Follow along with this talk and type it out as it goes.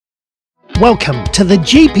Welcome to the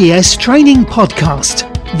GPS Training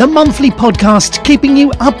Podcast, the monthly podcast keeping you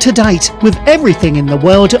up to date with everything in the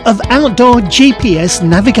world of outdoor GPS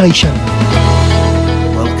navigation.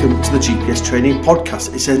 Welcome to the GPS Training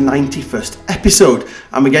Podcast. It's our 91st episode.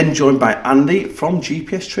 I'm again joined by Andy from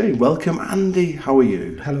GPS Training. Welcome, Andy. How are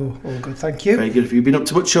you? Hello, all good, thank you. Very good. Have you been up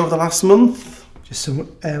to much over the last month? Just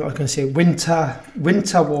some, I was going to say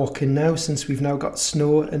winter walking now, since we've now got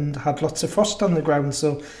snow and had lots of frost on the ground.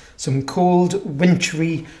 So some cold,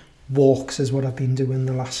 wintry walks is what I've been doing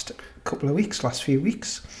the last few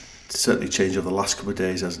weeks. It's certainly changed over the last couple of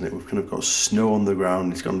days, hasn't it? We've kind of got snow on the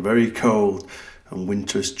ground. It's gone very cold. And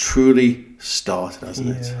winter has truly started, hasn't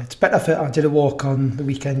it? Yeah, it's better I did a walk on the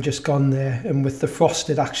weekend just gone there, and with the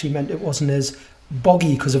frost it actually meant it wasn't as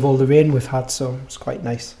boggy because of all the rain we've had, so it's quite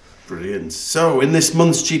nice. Brilliant. So in this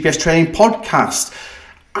month's GPS Training Podcast,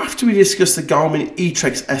 after we discussed the Garmin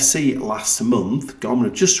eTrex SE last month, Garmin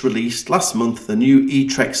have just released last month the new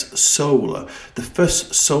eTrex Solar, the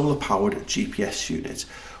first solar powered GPS unit.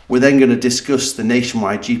 We're then going to discuss the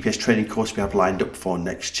nationwide GPS training course we have lined up for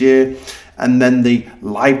next year, and then the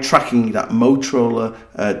live tracking that the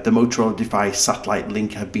Motorola Defy satellite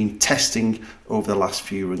link have been testing over the last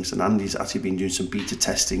few rings, and Andy's actually been doing some beta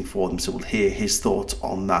testing for them, so we'll hear his thoughts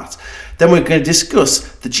on that. Then we're going to discuss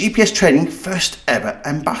the GPS training first ever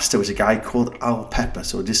ambassador, is a guy called Al Pepper,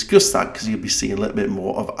 so we'll discuss that because you'll be seeing a little bit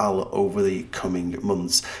more of Al over the coming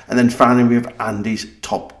months. And then finally we have Andy's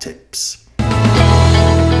top tips.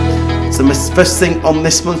 So the first thing on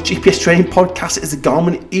this month's GPS Training Podcast is the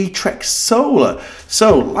Garmin eTrex Solar.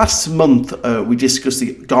 So last month we discussed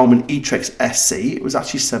the Garmin eTrex SE. It was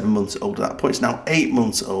actually 7 months old at that point. It's now 8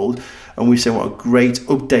 months old, and we say what a great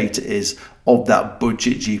update it is of that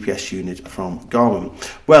budget GPS unit from Garmin.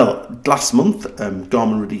 Well, last month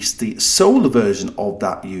Garmin released the solar version of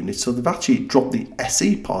that unit, so they've actually dropped the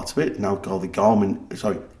SE part of it, now called the Garmin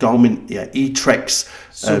eTrex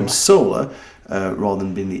Solar. Rather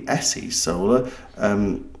than being the SE Solar.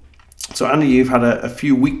 So Andy, you've had a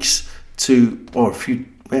few weeks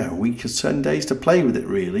a week or 10 days to play with it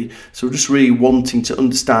really. So we're just really wanting to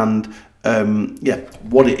understand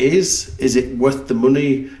what it is it worth the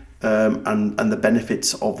money, and the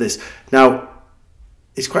benefits of this. Now,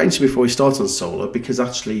 it's quite interesting before we start on solar, because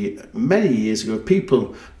actually many years ago,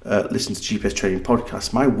 people listen to GPS Training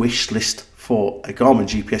Podcasts, my wish list for a Garmin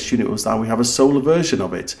GPS unit was that we have a solar version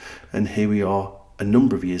of it, and here we are a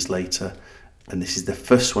number of years later, and this is the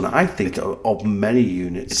first one, I think, of many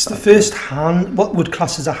units. It's the first what would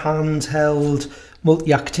class as a handheld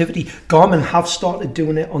multi-activity. Garmin have started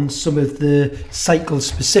doing it on some of the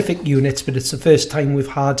cycle-specific units, but it's the first time we've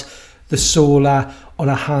had the solar on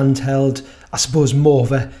a handheld, I suppose more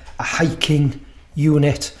of a hiking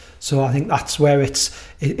unit. So I think that's where it's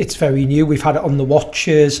very new. We've had it on the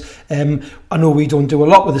watches. I know we don't do a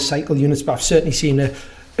lot with the cycle units, but I've certainly seen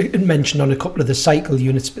it mentioned on a couple of the cycle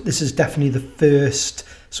units. But this is definitely the first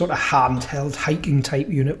sort of handheld hiking type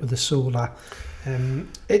unit with the solar. I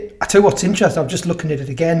tell you what's interesting, I'm just looking at it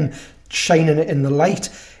again, shining it in the light.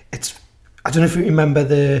 I don't know if you remember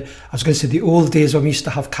the old days when we used to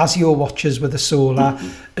have Casio watches with a solar,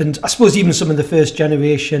 and I suppose even some of the first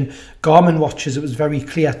generation Garmin watches, it was very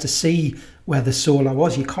clear to see where the solar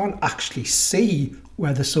was. You can't actually see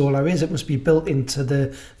where the solar is. It must be built into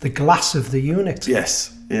the glass of the unit.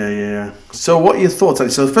 Yes. Yeah. So what are your thoughts on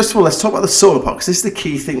it? So first of all, let's talk about the solar part, because this is the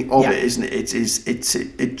key thing of it, isn't it?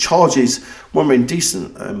 It charges when we're in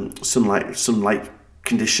decent sunlight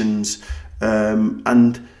conditions,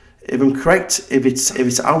 and if I'm correct, if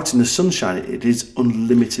it's out in the sunshine, it is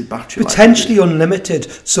unlimited battery life. Potentially unlimited.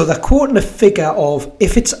 So they're quoting a figure of,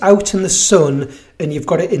 if it's out in the sun and you've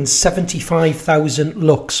got it in 75,000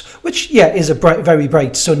 lux, which is a very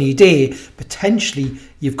bright sunny day, potentially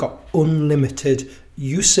you've got unlimited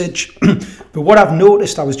usage. But what I've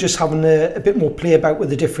noticed, I was just having a bit more play about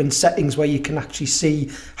with the different settings where you can actually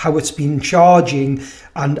see how it's been charging,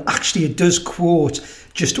 and actually it does quote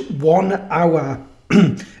just 1 hour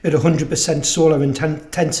at 100% solar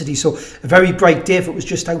intensity. So a very bright day, if it was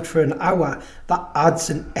just out for an hour, that adds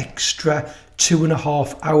an extra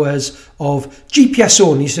 2.5 hours of GPS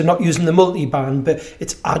only, so not using the multiband, but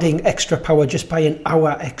it's adding extra power just by an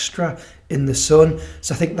hour extra in the sun.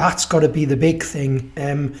 So I think that's got to be the big thing.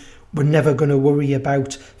 We're never going to worry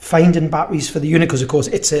about finding batteries for the unit, because of course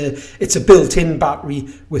it's a built-in battery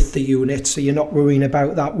with the unit, so you're not worrying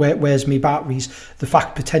about that. Where's my batteries? The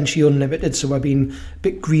fact potentially unlimited, so I've been a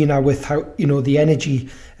bit greener with how the energy.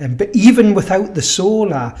 But even without the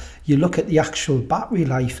solar, you look at the actual battery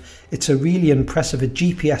life, it's a really impressive. At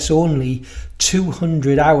GPS only,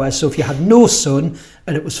 200 hours. So if you had no sun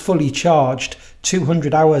and it was fully charged,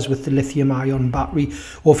 200 hours with the lithium ion battery.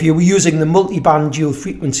 Or if you were using the multi-band dual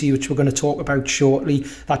frequency, which we're going to talk about shortly,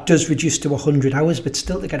 that does reduce to 100 hours, but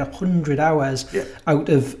still to get 100 hours out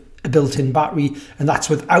of a built-in battery, and that's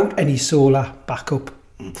without any solar backup.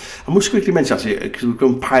 I must quickly mention, actually, because we're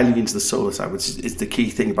going piling into the solar side, which is the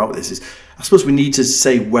key thing about this, is I suppose we need to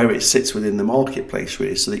say where it sits within the marketplace,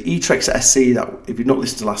 really. So the eTrex SE, that if you've not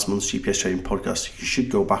listened to last month's GPS Training podcast, you should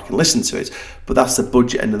go back and listen to it. But that's the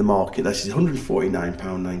budget end of the market. This is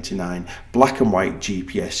 £149.99 black and white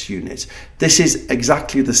GPS unit. This is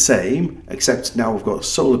exactly the same, except now we've got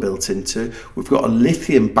solar built into it. We've got a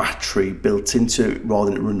lithium battery built into it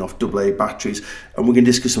rather than running off AA batteries. And we're going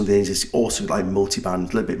to discuss some of the things. It's also like multi-band,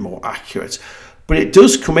 a little bit more accurate. But it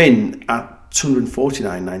does come in at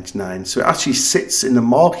 £249.99, so it actually sits in the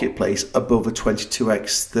marketplace above a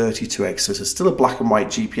 22x, 32x, so it's still a black and white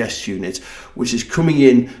GPS unit, which is coming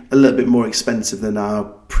in a little bit more expensive than our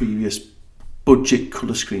previous budget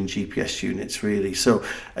colour screen GPS units, really. So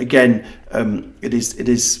again, it's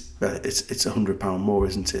 £100 more,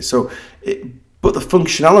 isn't it? But the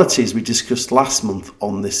functionalities we discussed last month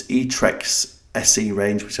on this eTrex SE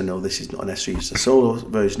range, which I know this is not an SE, it's a solar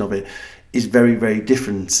version of it, is very, very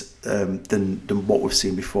different than what we've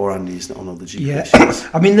seen before, Andy, isn't it, on other GPS units?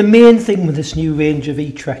 I mean, the main thing with this new range of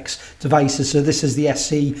eTrex devices, so this is the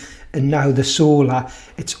SE and now the solar,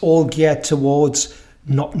 it's all geared towards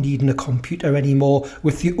not needing a computer anymore.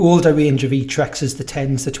 With the older range of eTrexes, the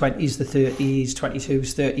 10s, the 20s, the 30s,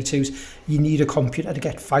 22s, 32s, you need a computer to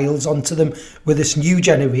get files onto them. With this new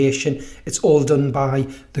generation, it's all done by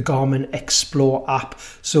the Garmin Explore app.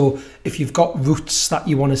 So if you've got routes that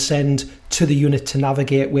you want to send to the unit to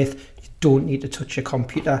navigate with, you don't need to touch your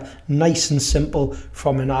computer. Nice and simple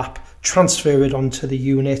from an app. Transfer it onto the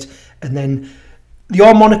unit, and then they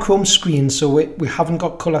are monochrome screens, so we haven't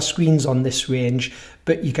got colour screens on this range,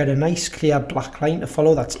 but you get a nice clear black line to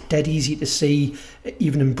follow. That's dead easy to see,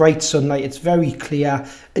 even in bright sunlight. It's very clear,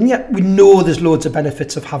 and yet we know there's loads of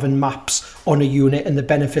benefits of having maps on a unit, and the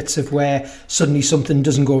benefits of where suddenly something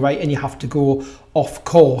doesn't go right and you have to go off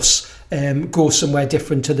course, go somewhere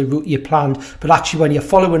different to the route you planned. But actually, when you're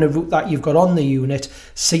following a route that you've got on the unit,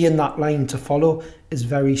 seeing that line to follow is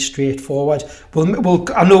very straightforward.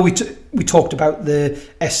 I know we talked about the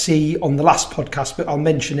SE on the last podcast, but I'll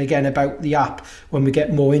mention again about the app when we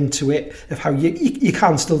get more into it, of how you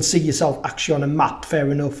can still see yourself actually on a map. Fair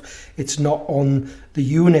enough, it's not on the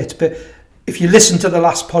unit. But if you listen to the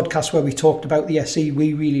last podcast where we talked about the SE,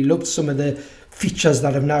 we really loved some of the features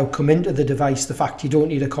that have now come into the device. The fact you don't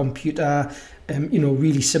need a computer,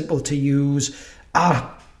 really simple to use. I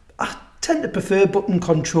tend to prefer button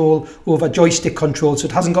control over joystick control, so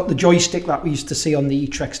it hasn't got the joystick that we used to see on the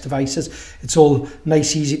eTrex devices. It's all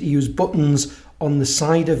nice, easy to use buttons on the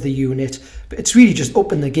side of the unit, but it's really just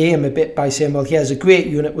upping the game a bit by saying, well, here's a great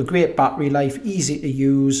unit with great battery life, easy to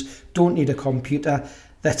use, don't need a computer,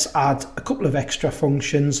 let's add a couple of extra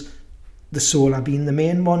functions, the solar being the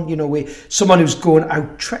main one. Someone who's going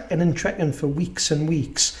out trekking for weeks and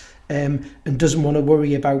weeks and doesn't want to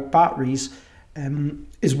worry about batteries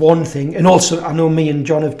is one thing. And also, I know me and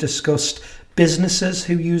John have discussed businesses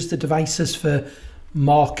who use the devices for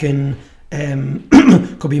marking,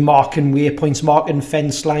 could be marking waypoints, marking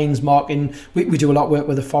fence lines, we do a lot of work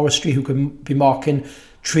with the forestry, who can be marking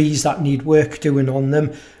trees that need work doing on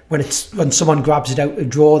them. When someone grabs it out of a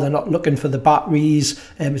drawer, they're not looking for the batteries.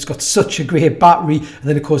 It's got such a great battery. And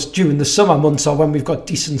then, of course, during the summer months, or when we've got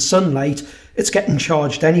decent sunlight, it's getting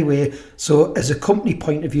charged anyway. So as a company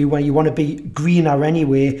point of view, when you want to be greener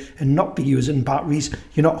anyway and not be using batteries,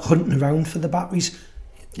 you're not hunting around for the batteries.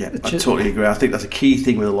 Yeah, I totally agree. I think that's a key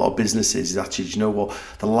thing with a lot of businesses is actually, you know what,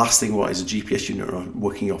 the last thing what is a GPS unit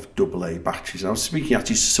working off AA batteries. And I was speaking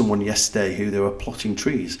actually to someone yesterday who they were plotting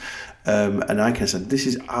trees, and I kind of said this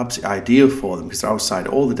is absolutely ideal for them because they're outside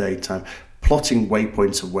all the daytime, plotting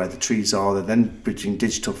waypoints of where the trees are. They're then bridging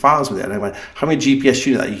digital files with it. And I went, having a GPS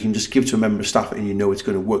unit that you can just give to a member of staff and you know it's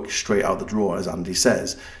going to work straight out the drawer, as Andy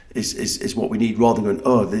says, is what we need, rather than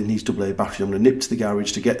going, they need AA batteries, I'm going to nip to the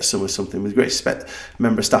garage to get some or something. With great respect,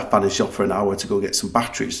 member of staff vanish off for an hour to go get some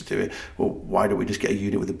batteries to do it. Well, why don't we just get a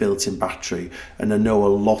unit with a built-in battery? And I know a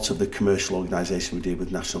lot of the commercial organisation we deal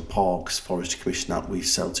with, national parks, forestry commission that we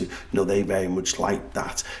sell to, they very much like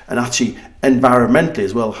that. And actually, environmentally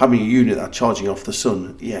as well, having a unit that's charging off the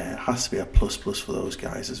sun, it has to be a plus for those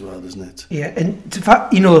guys as well, doesn't it? Yeah, and in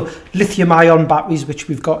fact, lithium-ion batteries, which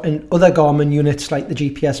we've got in other Garmin units like the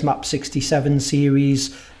GPS Map 67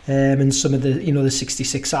 series, and some of the, the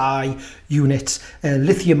 66i units.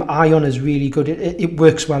 Lithium ion is really good. It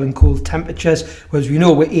works well in cold temperatures, whereas we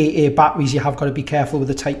know with AA batteries, you have got to be careful with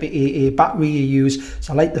the type of AA battery you use.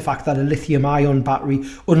 So I like the fact that a lithium ion battery,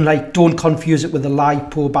 don't confuse it with the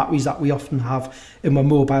LiPo batteries that we often have in my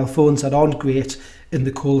mobile phones that aren't great in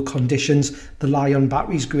the cold conditions. The Li-ion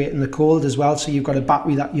battery is great in the cold as well, so you've got a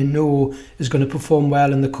battery that is going to perform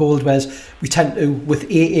well in the cold, whereas we tend to, with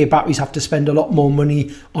AA batteries, have to spend a lot more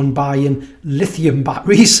money on buying lithium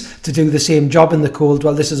batteries to do the same job in the cold.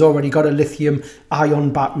 Well, this has already got a lithium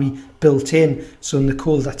ion battery built in, so in the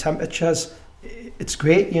colder temperatures it's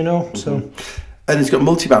great, so. And it's got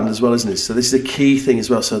multiband as well, isn't it? So this is a key thing as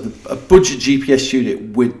well. So a budget GPS unit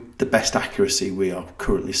with the best accuracy we are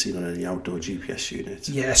currently seeing on any outdoor GPS unit.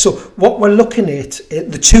 Yeah, so what we're looking at,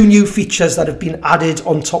 the two new features that have been added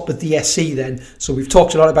on top of the SE then, so we've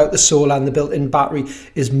talked a lot about the solar and the built-in battery,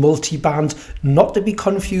 is multiband, not to be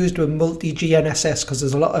confused with multi-GNSS,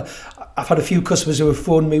 because I've had a few customers who have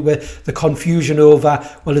phoned me with the confusion over,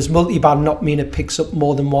 well, does multiband not mean it picks up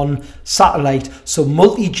more than one satellite? So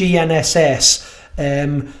multi-GNSS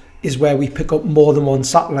is where we pick up more than one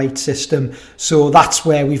satellite system. So that's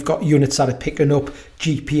where we've got units that are picking up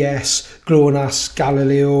GPS, GLONASS,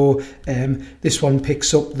 Galileo. This one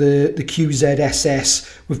picks up the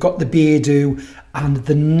QZSS. We've got the Beidou and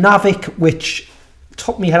the Navic, which,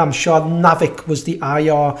 top of my head, I'm sure Navic was the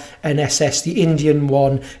IRNSS, the Indian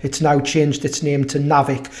one. It's now changed its name to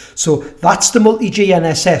Navic. So that's the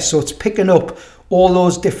multi-GNSS. So it's picking up all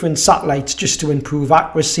those different satellites just to improve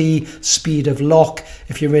accuracy, speed of lock.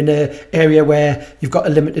 If you're in an area where you've got a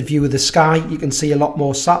limited view of the sky, you can see a lot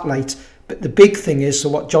more satellites. But the big thing is, so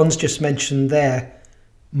what John's just mentioned there,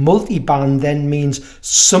 multiband then means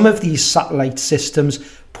some of these satellite systems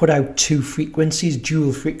put out two frequencies,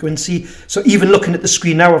 dual frequency. So even looking at the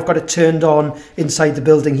screen now, I've got it turned on inside the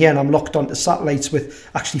building here, and I'm locked onto satellites with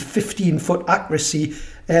actually 15-foot accuracy.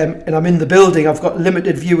 And I'm in the building, I've got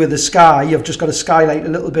limited view of the sky, I've just got a skylight a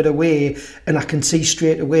little bit away, and I can see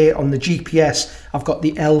straight away on the GPS, I've got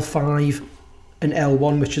the L5 and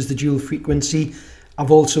L1, which is the dual frequency.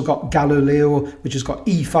 I've also got Galileo, which has got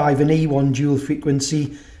E5 and E1 dual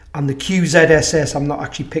frequency, and the QZSS I'm not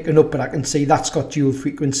actually picking up, but I can see that's got dual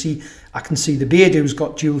frequency. I can see the Beidou's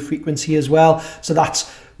got dual frequency as well, so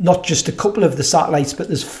that's not just a couple of the satellites, but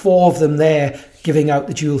there's 4 of them there giving out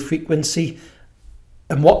the dual frequency.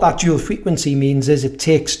 And what that dual frequency means is it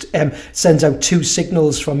sends out 2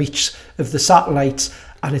 signals from each of the satellites,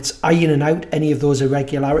 and it's ironing out any of those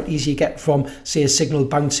irregularities you get from, say, a signal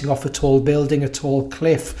bouncing off a tall building, a tall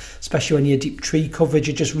cliff, especially when you're deep tree coverage.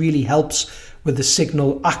 It just really helps with the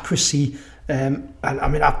signal accuracy. And I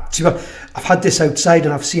mean, I've had this outside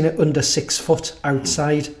and I've seen it under 6 foot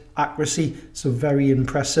outside accuracy, so very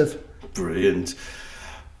impressive. Brilliant.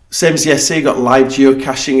 Same as the SE, got live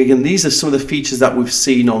geocaching. Again, these are some of the features that we've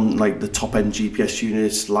seen on like the top end GPS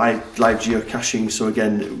units, live geocaching. So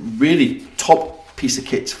again, really top piece of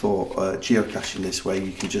kit for geocaching this way.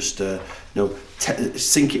 You can just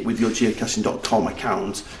sync it with your geocaching.com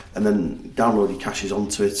account and then download your caches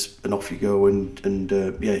onto it, and off you go. And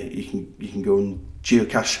you can go and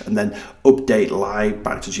geocache and then update live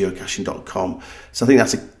back to geocaching.com. So I think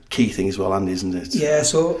that's a key thing as well, Andy, isn't it? Yeah,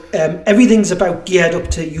 so everything's about geared up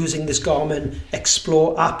to using this Garmin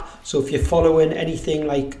Explore app. So if you're following anything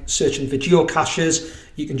like searching for geocaches,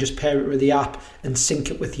 you can just pair it with the app and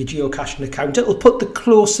sync it with your geocaching account. It'll put the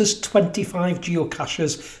closest 25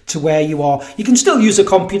 geocaches to where you are. You can still use a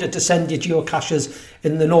computer to send your geocaches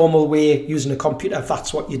in the normal way, using a computer if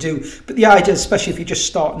that's what you do. But the idea, especially if you're just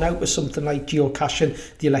starting out with something like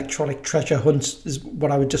geocaching, the electronic treasure hunt is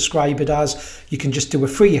what I would describe it as. You can just do a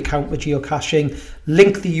free account with geocaching,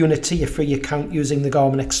 link the unit to your free account using the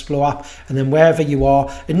Garmin Explore app, and then wherever you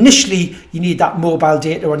are, initially you need that mobile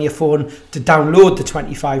data on your phone to download the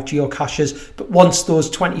 25 geocaches, but once those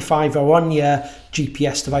 25 are on your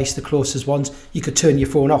GPS device, the closest ones, you could turn your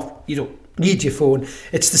phone off. You don't need your phone.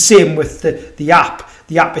 It's the same with the app.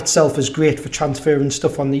 The app itself is great for transferring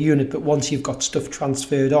stuff on the unit, but once you've got stuff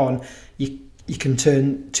transferred on, you can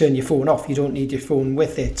turn your phone off. You don't need your phone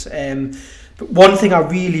with it. But one thing I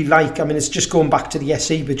really like, I mean, it's just going back to the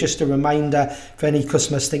SE, but just a reminder for any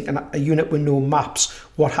customers thinking a unit with no maps,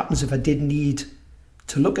 what happens if I did need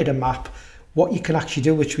to look at a map? What you can actually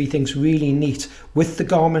do, which we think is really neat, with the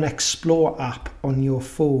Garmin Explore app on your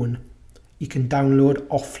phone, you can download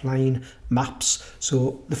offline maps.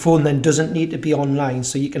 So the phone then doesn't need to be online.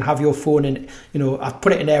 So you can have your phone in, I've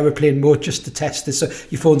put it in aeroplane mode just to test this. So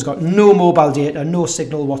your phone's got no mobile data, no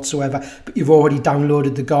signal whatsoever, but you've already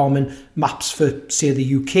downloaded the Garmin maps for, say,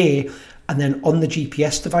 the UK. and then on the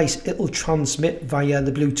GPS device it'll transmit via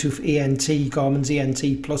the Bluetooth ANT, Garmin's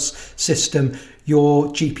ANT Plus system, your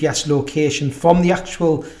GPS location from the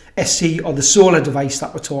actual SE or the Solar device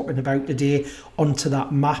that we're talking about today onto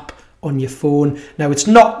that map on your phone. Now, it's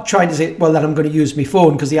not trying to say, well, that I'm going to use my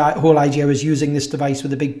phone, because the whole idea is using this device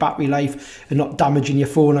with a big battery life and not damaging your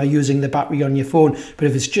phone or using the battery on your phone. But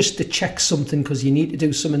if it's just to check something because you need to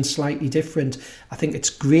do something slightly different, I think it's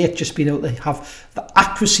great just being able to have the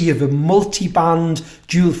accuracy of a multi-band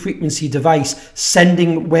dual frequency device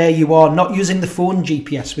sending where you are, not using the phone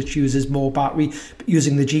GPS, which uses more battery, but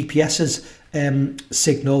using the GPS's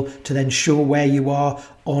signal to then show where you are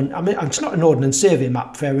on. I mean, it's not an ordnance survey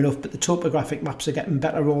map, fair enough, but the topographic maps are getting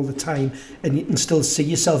better all the time, and you can still see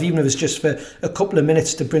yourself, even if it's just for a couple of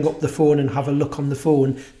minutes, to bring up the phone and have a look on the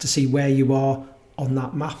phone to see where you are on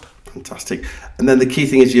that map. Fantastic. And then the key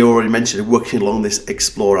thing is, you already mentioned, working along this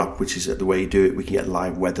Explore app, which is the way you do it. We can get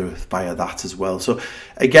live weather via that as well. So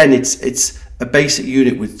again, it's a basic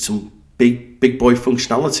unit with some big boy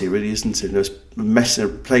functionality, really, isn't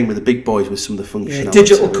it? Playing with the big boys with some of the functionality. Yeah,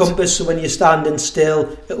 digital compass, so when you're standing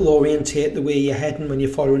still, it'll orientate the way you're heading when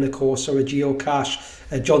you're following a course or a geocache.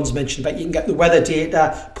 John's mentioned about you can get the weather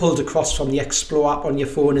data pulled across from the Explore app on your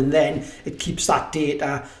phone, and then it keeps that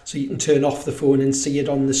data so you can turn off the phone and see it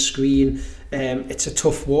on the screen. It's a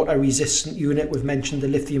tough water resistant unit. We've mentioned the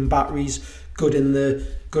lithium batteries, good in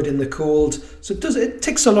the cold. So it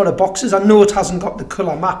ticks a lot of boxes. I know it hasn't got the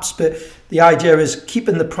colour maps, but the idea is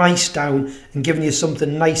keeping the price down and giving you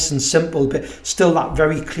something nice and simple, but still that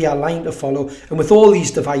very clear line to follow. And with all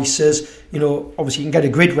these devices, obviously you can get a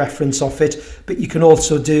grid reference off it, but you can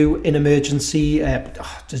also do an emergency, it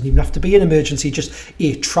doesn't even have to be an emergency, just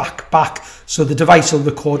a track back. So the device will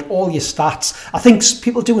record all your stats. I think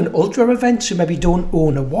people do an ultra event who maybe don't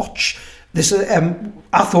own a watch. This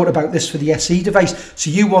I thought about this for the SE device. So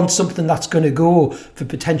you want something that's going to go for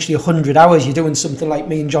potentially 100 hours. You're doing something like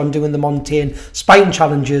me and John doing the Montane Spine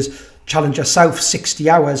Challenger South 60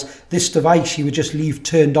 hours. This device you would just leave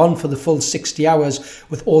turned on for the full 60 hours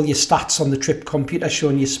with all your stats on the trip computer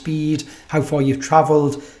showing your speed, how far you've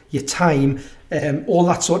travelled, your time, all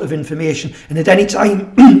that sort of information. And at any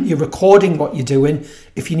time you're recording what you're doing.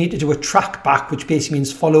 If you need to do a track back, which basically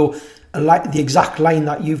means follow the exact line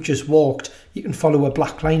that you've just walked, you can follow a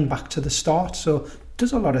black line back to the start. So it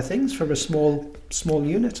does a lot of things for a small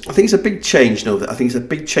unit. I think it's a big change. I think it's a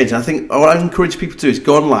big change. And I think what I encourage people to do is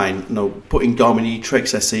go online, put in Garmin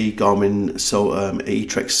eTrex SE, Garmin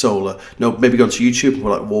eTrex Solar. Maybe go to YouTube and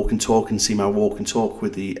like walk and talk and see my walk and talk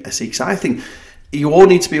with the SE. Because I think you all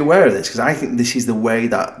need to be aware of this, because I think this is the way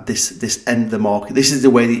that this end of the market, this is the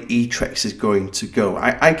way the eTrex is going to go.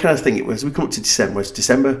 I kind of think as we come up to December, it's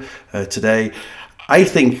December today, I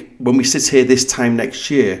think when we sit here this time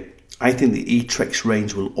next year, I think the eTrex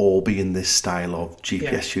range will all be in this style of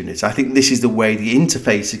GPS units. I think this is the way the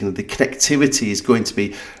interface is going to, the connectivity is going to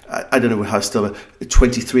be, I don't know how still a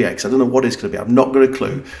 23x, I don't know what it's going to be, I've not got a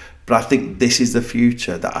clue. But I think this is the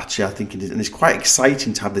future that actually I think it is. And it's quite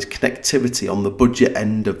exciting to have this connectivity on the budget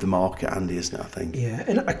end of the market, Andy, isn't it, I think? Yeah,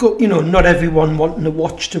 and I go, not everyone wanting a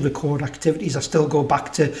watch to record activities. I still go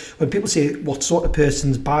back to when people say what sort of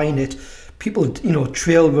person's buying it. People,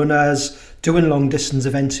 trail runners, doing long distance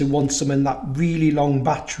events who want something that really long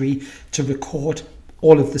battery to record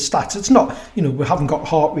all of the stats. It's not, we haven't got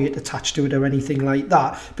heart rate attached to it or anything like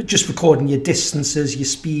that, but just recording your distances, your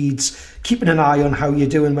speeds, keeping an eye on how you're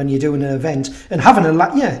doing when you're doing an event, and having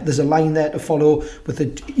there's a line there to follow with a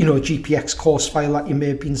GPX course file that you may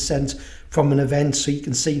have been sent from an event, so you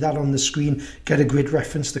can see that on the screen, get a grid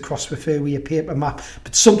reference to cross-refer with your paper map.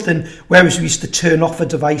 But something, whereas we used to turn off a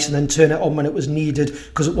device and then turn it on when it was needed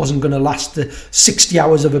because it wasn't going to last the 60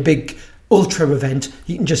 hours of a big ultra event,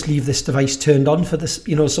 you can just leave this device turned on for this,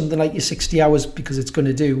 something like your 60 hours, because it's going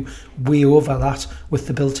to do way over that with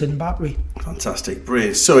the built-in battery. Fantastic,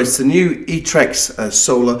 brilliant. So it's the new eTrex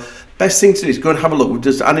Solar. Best thing to do is go and have a look.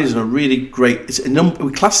 Andy's done a really great,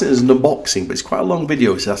 we class it as an unboxing, but it's quite a long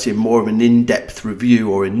video. It's actually more of an in-depth review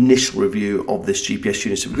or initial review of this GPS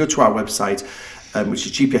unit. So if we go to our website, which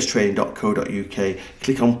is gpstraining.co.uk,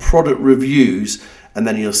 click on product reviews, and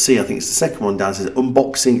then you'll see, I think it's the second one down, says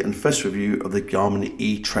unboxing and first review of the Garmin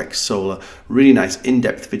eTrex Solar. Really nice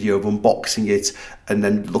in-depth video of unboxing it and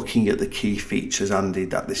then looking at the key features, Andy,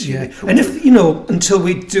 that this unit comes with. And if, until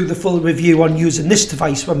we do the full review on using this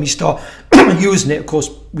device, when we start using it, of course,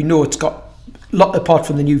 we know it's got lot apart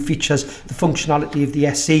from the new features, the functionality of the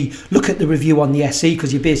SE. Look at the review on the SE,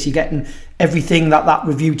 because you're basically getting everything that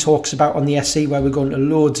review talks about on the SE, where we're going to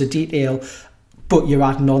loads of detail, but you're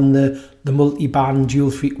adding on the multi-band,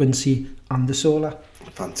 dual frequency and the solar.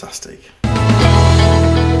 Fantastic.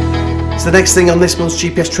 So the next thing on this month's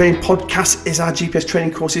GPS Training podcast is our GPS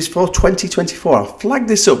training courses for 2024. I'll flag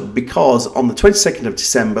this up because on the 22nd of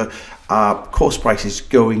December, our course price is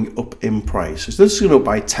going up in price. So it's just going up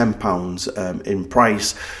by £10 in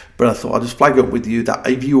price. But I thought I'd just flag up with you that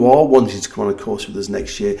if you are wanting to come on a course with us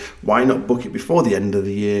next year, why not book it before the end of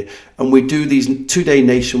the year? And we do these 2-day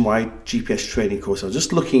nationwide GPS training courses. I was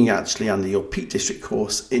just looking actually, Andy, your Peak District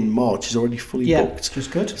course in March is already fully booked. Yeah, which is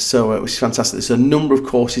good. So it was fantastic. There's a number of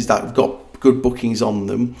courses that have got good bookings on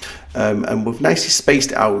them, and we've nicely spaced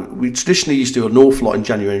it out. We traditionally used to do an awful lot in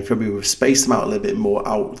January and February. We've spaced them out a little bit more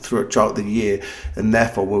out throughout the year, and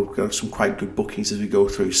therefore we've got some quite good bookings as we go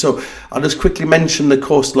through. So I'll just quickly mention the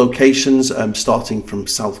course locations, starting from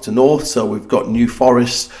south to north. So we've got New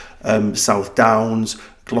Forest, South Downs,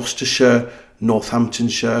 Gloucestershire,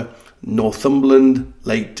 Northamptonshire, Northumberland,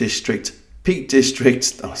 Lake District, Peak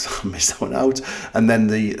District, I missed that one out, and then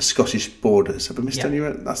the Scottish Borders. Have I missed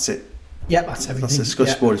anyone? That's it. Yeah, that's everything. That's the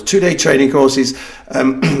Scottish Borders. 2-day training courses,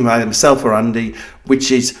 either myself or Andy,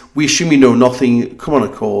 which is, we assume you know nothing, come on a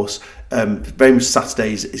course. Very much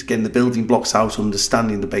Saturdays is getting the building blocks out,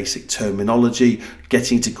 understanding the basic terminology,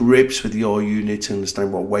 getting to grips with your unit,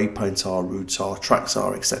 understanding what waypoints are, routes are, tracks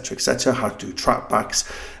are, etc., how to do track backs.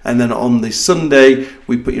 And then on the Sunday,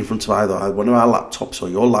 we put you in front of either one of our laptops or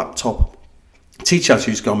your laptop, teach how to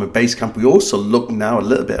use Garmin Basecamp. We also look now a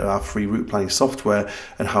little bit at our free route planning software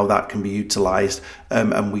and how that can be utilised,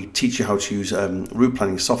 and we teach you how to use route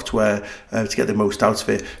planning software to get the most out of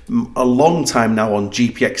it. A long time now on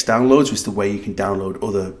GPX downloads, which is the way you can download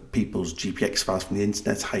other people's GPX files from the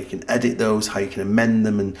internet, how you can edit those, how you can amend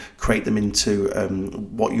them and create them into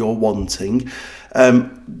what you're wanting,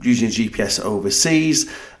 using a GPS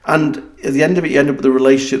overseas. And at the end of it, you end up with a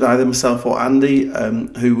relationship with either myself or Andy,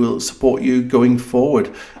 who will support you going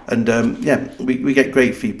forward. And we get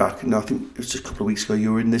great feedback. And I think it was just a couple of weeks ago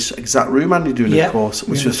you were in this exact room, Andy, doing a course,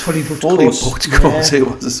 which was fully booked course. It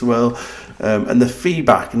was as well. And the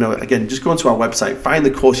feedback, again, just go onto our website, find the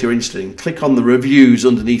course you're interested in, click on the reviews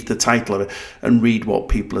underneath the title of it, and read what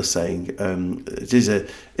people are saying.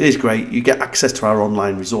 It is great. You get access to our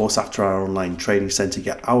online resource after our online training centre. You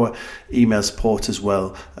get our email support as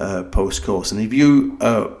well post course. And if you,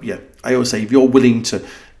 I always say, if you're willing to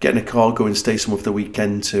get in a car, go and stay somewhere for the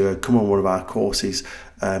weekend to come on one of our courses,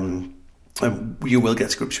 you will get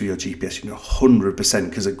to grips with your GPS, 100%,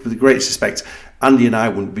 because with the greatest respect, Andy and I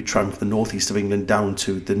wouldn't be travelling from the northeast of England down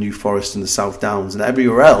to the New Forest and the South Downs and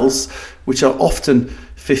everywhere else, which are often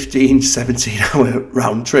 15, 17 hour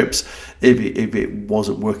round trips, if it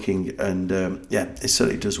wasn't working. And it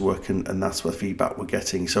certainly does work, and that's the feedback we're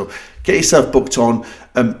getting. So get yourself booked on.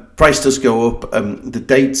 Price does go up. The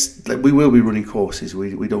dates, we will be running courses.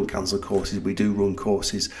 We don't cancel courses. We do run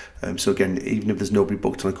courses. So again, even if there's nobody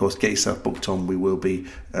booked on a course, get yourself booked on. We will be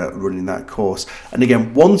running that course. And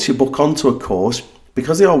again, once you book onto a course,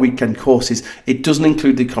 because they are weekend courses, it doesn't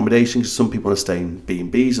include the accommodation, because some people are staying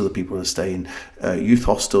B&Bs, other people are staying youth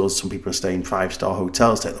hostels, some people are staying 5-star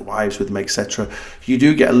hotels, take their wives with them, etc. You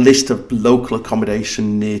do get a list of local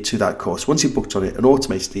accommodation near to that course. Once you've booked on it, an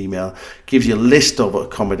automated email gives you a list of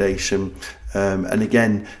accommodation, and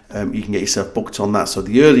again, you can get yourself booked on that. So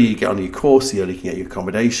the earlier you get on your course, the earlier you can get your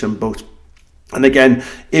accommodation booked. And again,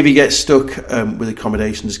 if you get stuck with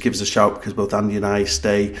accommodation, just give us a shout, because both Andy and I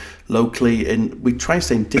stay locally, and we try and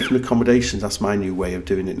stay in different accommodations. That's my new way of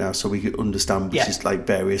doing it now, so we can understand which is like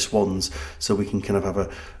various ones, so we can kind of have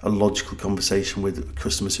a logical conversation with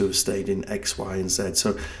customers who have stayed in X, Y, and Z.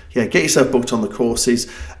 So get yourself booked on the courses.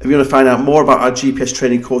 If you want to find out more about our GPS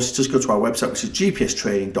training courses, just go to our website, which is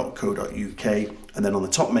gpstraining.co.uk, and then on the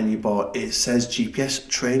top menu bar it says GPS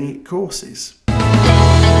training courses.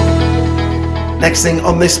 Next thing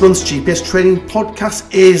on this month's GPS Training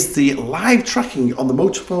podcast is the live tracking on the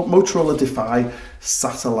Motorola Defy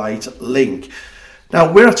satellite link.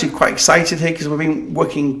 Now, we're actually quite excited here, because we've been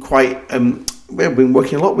working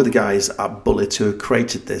a lot with the guys at Bullet who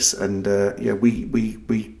created this, and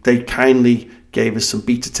they kindly gave us some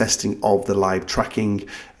beta testing of the live tracking,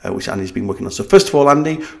 which Andy's been working on. So first of all,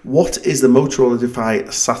 Andy, what is the Motorola Defy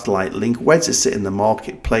satellite link? Where does it sit in the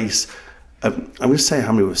marketplace? I'm going to say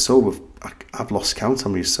how many we've sold. I've lost count how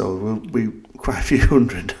many we've sold. We quite a few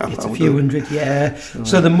hundred now. It's a few hundred, yeah.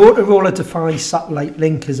 So the Motorola Defy satellite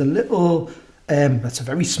link is a little, it's a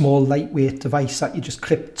very small, lightweight device that you just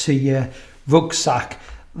clip to your rucksack,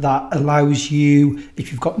 that allows you,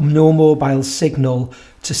 if you've got no mobile signal,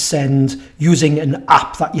 to send, using an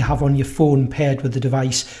app that you have on your phone paired with the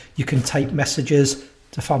device. You can type messages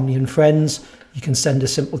to family and friends. You can send a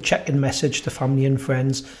simple check-in message to family and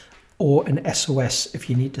friends, or an SOS if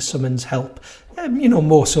you need to summons help.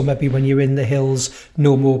 More so maybe when you're in the hills,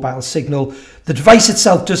 no mobile signal. The device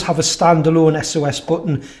itself does have a standalone SOS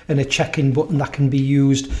button and a check-in button that can be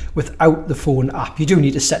used without the phone app. You do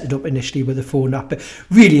need to set it up initially with a phone app, but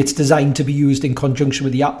really it's designed to be used in conjunction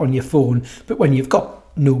with the app on your phone. But when you've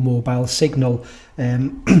got no mobile signal,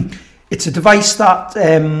 it's a device that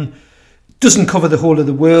doesn't cover the whole of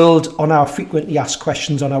the world. On our frequently asked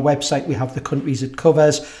questions on our website, we have the countries it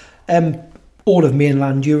covers. All of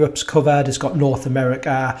mainland Europe's covered. It's got North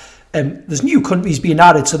America. There's new countries being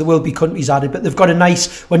added, so there will be countries added, but they've got a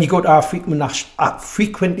nice, when you go to our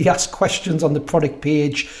frequently asked questions on the product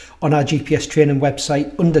page on our GPS training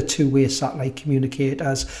website, under two-way satellite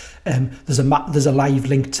communicators, there's a live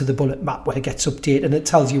link to the bullet map where it gets updated and it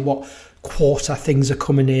tells you what quarter things are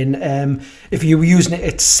coming in. If you were using it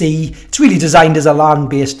at sea, it's really designed as a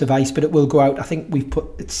land-based device, but it will go out, I think we've put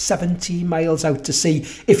it 70 miles out to sea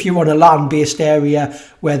if you're on a land-based area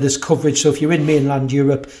where there's coverage. So if you're in mainland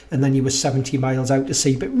Europe and then you were 70 miles out to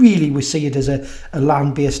sea, but really we see it as a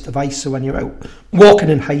land-based device. So when you're out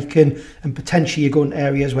walking and hiking and potentially you're going to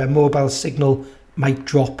areas where mobile signal might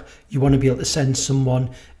drop, you want to be able to send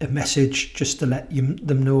someone a message just to let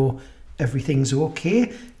them know everything's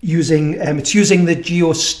okay. It's using the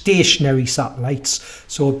geostationary satellites,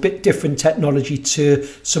 so a bit different technology to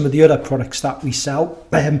some of the other products that we sell.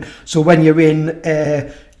 So when you're in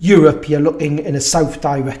Europe, you're looking in a south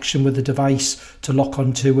direction with the device to lock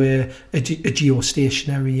onto a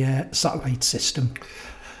geostationary satellite system.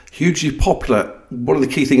 Hugely popular. One of the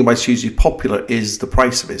key things about it's hugely popular is the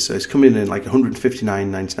price of it. So it's coming in like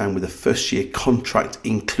 $159.99 with a first year contract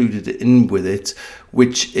included in with it,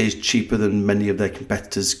 which is cheaper than many of their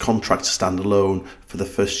competitors' contracts standalone for the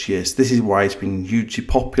first year. So this is why it's been hugely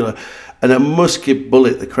popular. And I must give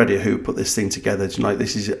Bullet the credit who put this thing together.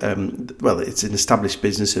 This is, it's an established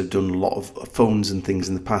business who've done a lot of phones and things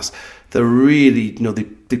in the past. They're really,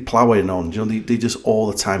 they plow in on, they just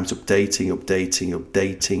all the time it's updating.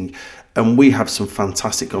 And we have some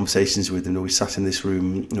fantastic conversations with them. We sat in this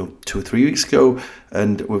room, 2 or 3 weeks ago,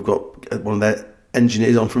 and we've got one of their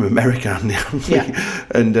engineers on from America,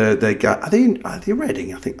 and they got. Are they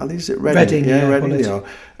Reading? I think. Is it Reading? Reading. They are.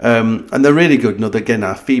 And they're really good. They're getting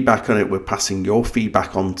our feedback on it. We're passing your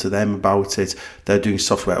feedback on to them about it. They're doing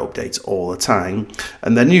software updates all the time.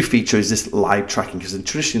 And their new feature is this live tracking, because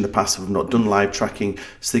traditionally in the past we've not done live tracking.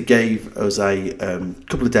 So they gave us a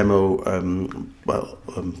couple of demo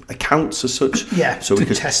accounts as such. Yeah, so we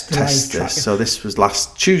could test this. Tracking. So this was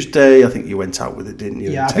last Tuesday. I think you went out with it, didn't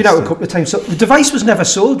you? Yeah, I've been out a couple of times. So the device was never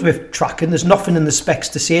sold with tracking. There's nothing in the specs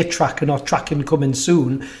to say tracking or tracking coming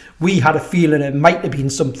soon. We had a feeling it might have been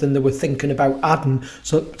something they were thinking about adding.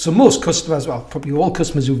 So most customers, well, probably all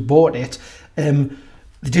customers who've bought it,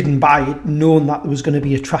 they didn't buy it knowing that there was going to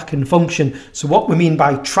be a tracking function. So what we mean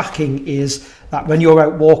by tracking is that when you're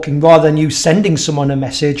out walking, rather than you sending someone a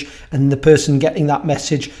message and the person getting that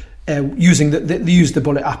message, they use the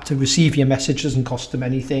Bullet app to receive your message, doesn't cost them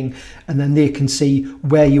anything, and then they can see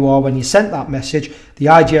where you are when you sent that message. The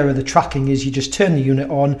idea of the tracking is you just turn the unit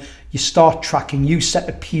on, you start tracking, you set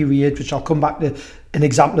a period, which I'll come back to an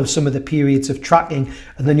example of some of the periods of tracking,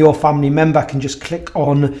 and then your family member can just click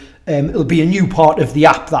on, it'll be a new part of the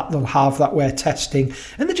app that they'll have that we're testing,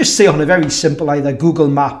 and they just say on a very simple either Google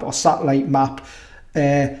map or satellite map,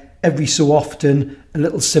 every so often a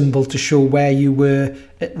little symbol to show where you were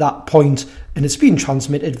at that point, and it's being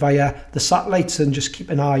transmitted via the satellites, and just keep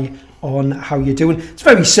an eye on how you're doing. It's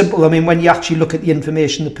very simple. I mean, when you actually look at the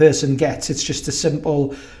information the person gets, it's just a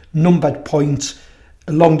simple numbered point,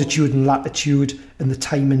 a longitude and latitude, and the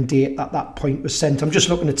time and date that point was sent. I'm just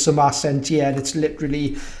looking at some are sent here, and it's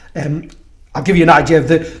literally I'll give you an idea of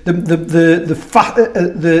the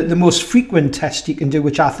most frequent test you can do,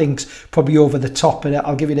 which I think's probably over the top. And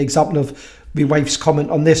I'll give you an example of my wife's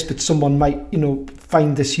comment on this, but someone might,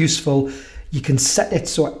 find this useful. You can set it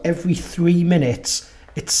so every 3 minutes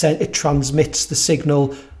it transmits the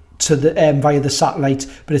signal to the via the satellite,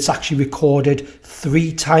 but it's actually recorded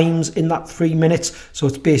 3 times in that 3 minutes. So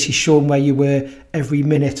it's basically showing where you were every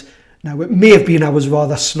minute. Now, it may have been I was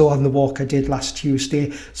rather slow on the walk I did last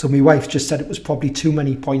Tuesday, so my wife just said it was probably too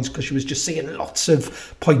many points because she was just seeing lots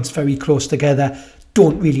of points very close together.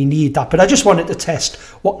 Don't really need that, but I just wanted to test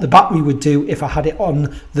what the battery would do if I had it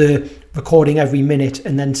on the recording every minute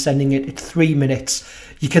and then sending it at 3 minutes.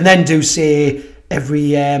 You can then do, say,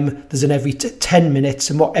 every 10 minutes,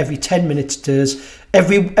 and what every 10 minutes does,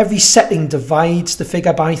 every setting divides the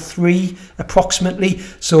figure by 3 approximately,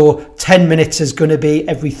 so 10 minutes is going to be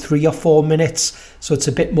every 3 or 4 minutes, so it's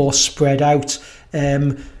a bit more spread out.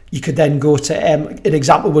 you could then go to, an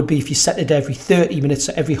example would be if you set it every 30 minutes,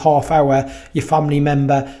 so every half hour, your family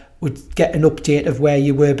member would get an update of where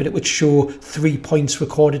you were, but it would show 3 points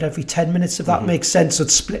recorded every 10 minutes, if that makes sense. So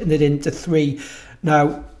it's splitting it into 3.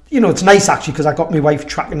 Now, it's nice actually, because I got my wife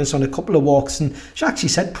tracking us on a couple of walks, and she actually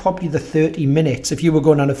said probably the 30 minutes, if you were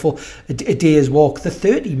going on a day's walk, the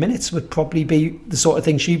 30 minutes would probably be the sort of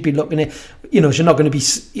thing she'd be looking at. She's not going to be,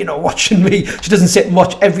 watching me. She doesn't sit and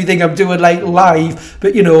watch everything I'm doing like live,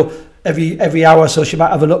 but every hour or so she might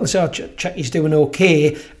have a look and say, check he's doing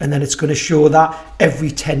okay, and then it's going to show that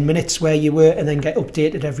every 10 minutes where you were, and then get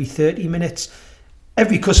updated every 30 minutes.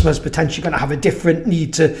 Every customer's potentially going to have a different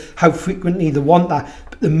need to how frequently they want that.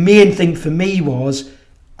 But the main thing for me was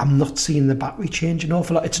I'm not seeing the battery change an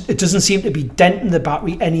awful lot. It doesn't seem to be denting the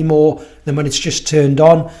battery any more than when it's just turned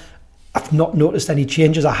on. I've not noticed any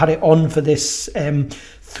changes. I had it on for this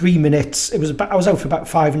 3 minutes. I was out for about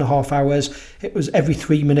 5.5 hours. It was every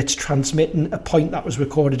 3 minutes transmitting a point that was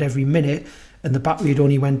recorded every minute, and the battery had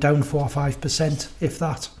only went down 4 or 5%, if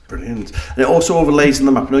that. Brilliant. And it also overlays on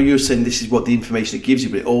the map. I know you were saying this is what the information it gives you,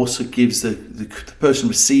 but it also gives the person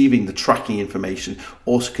receiving the tracking information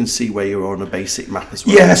also can see where you're on a basic map as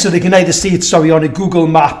well. Yeah, so they can either see it, on a Google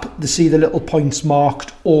map, they see the little points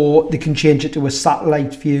marked, or they can change it to a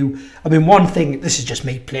satellite view. I mean, one thing, this is just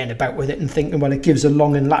me playing about with it and thinking, well, it gives a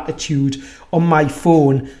long and latitude. On my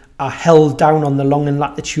phone, I held down on the long and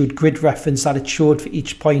latitude grid reference that it showed for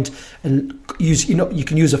each point, and you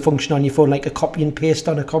can use a function on your phone like a copy and paste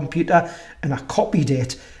on a computer, and I copied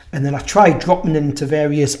it, and then I tried dropping it into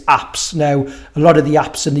various apps. Now, a lot of the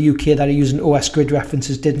apps in the UK that are using OS grid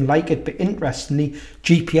references didn't like it, but interestingly,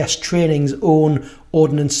 GPS Training's own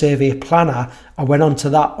Ordnance Survey Planner, I went onto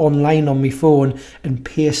that online on my phone and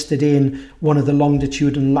pasted in one of the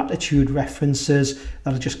longitude and latitude references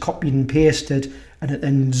that I just copied and pasted, and it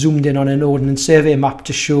then zoomed in on an Ordnance Survey map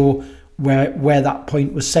to show where that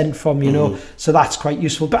point was sent from, so that's quite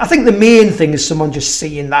useful. But I think the main thing is someone just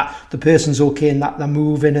seeing that the person's okay and that they're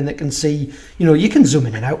moving, and they can see, you can zoom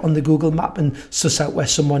in and out on the Google map and suss out where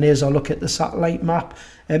someone is, or look at the satellite map.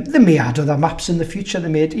 They may add other maps in the future. They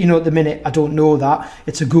may, at the minute, I don't know that.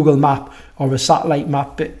 It's a Google map or a satellite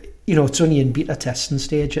map, but, it's only in beta testing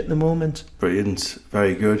stage at the moment. Brilliant.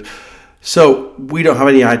 Very good. So we don't have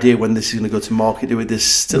any idea when this is going to go to market, do we? There's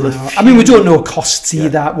still a few... I mean, we don't know costs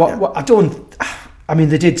either.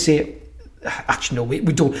 They did say... Actually, no, we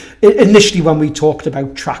don't. Initially, when we talked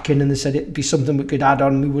about tracking and they said it'd be something we could add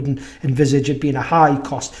on, we wouldn't envisage it being a high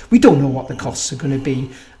cost. We don't know what the costs are going to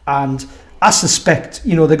be. And I suspect,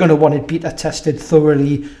 they're going to want it beta tested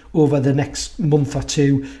thoroughly over the next month or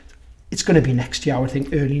two. It's going to be next year, I would think,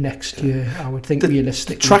 early next year, I would think,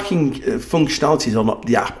 realistically. The tracking functionality is on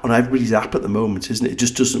the app, on everybody's app at the moment, isn't it? It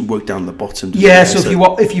just doesn't work down the bottom. Yeah, so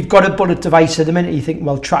if you've got a bullet device at the minute, you think,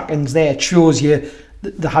 well, tracking's there, it shows you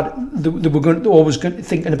they were always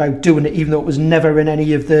thinking about doing it, even though it was never in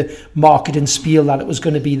any of the marketing spiel that it was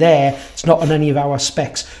going to be there. It's not on any of our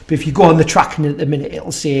specs. But if you go on the tracking at the minute,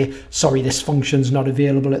 it'll say, sorry, this function's not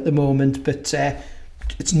available at the moment, but...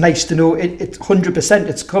 it's nice to know it's 100%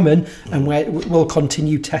 it's coming, and we'll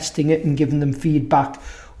continue testing it and giving them feedback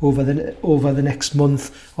over the next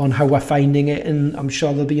month on how we're finding it, and I'm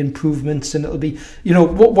sure there'll be improvements, and it'll be,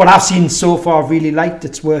 what I've seen so far, I've really liked.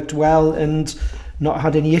 It's worked well and not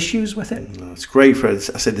had any issues with it. No, it's great for, as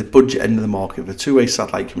I said, the budget end of the market for two-way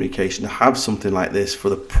satellite communication, to have something like this for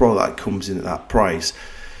the Pro that comes in at that price.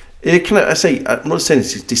 I'm not saying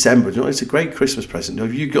it's December, it's a great Christmas present.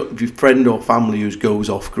 If you've got your friend or family who goes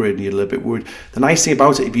off grid and you're a little bit worried, the nice thing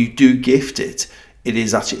about it, if you do gift it,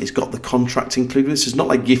 it's got the contract included. This is not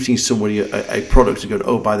like gifting somebody a product and going,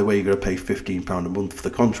 oh, by the way, you're going to pay £15 a month for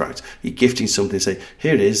the contract. You're gifting something and say,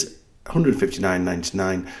 here it is,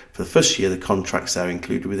 $159.99 for the first year. The contracts are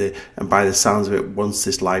included with it, and by the sounds of it, once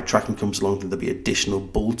this live tracking comes along, there'll be additional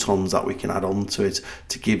bolt-ons that we can add on to it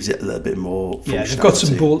to give it a little bit more functionality. Yeah, they've got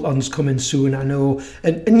some bolt-ons coming soon, I know,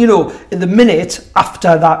 and in the minute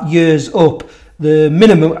after that year's up, the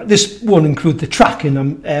minimum, this won't include the tracking,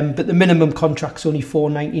 but the minimum contract's only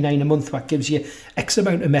 $4.99 a month. That gives you X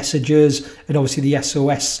amount of messages and obviously the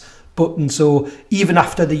SOS button. So even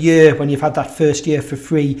after the year, when you've had that first year for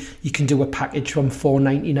free, you can do a package from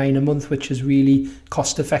 $4.99 a month, which is really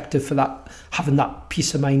cost effective for that, having that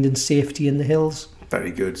peace of mind and safety in the hills.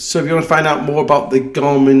 Very good. So if you want to find out more about the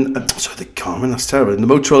Garmin, that's terrible, the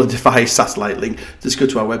Motorola Defy satellite link, just go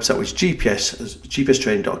to our website, which is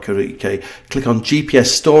gpstraining.co.uk, click on GPS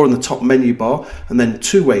Store in the top menu bar, and then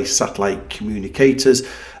two-way satellite communicators,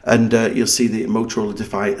 and you'll see the Motorola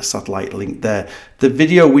Defy satellite link there. The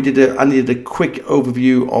video we did, Andy did a quick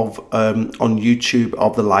overview of on YouTube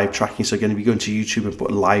of the live tracking. So again, if you go into YouTube and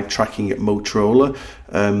put live tracking at Motorola,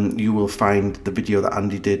 you will find the video that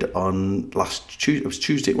Andy did on last Tuesday. It was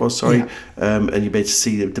Tuesday, and you basically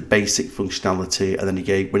see the basic functionality. And then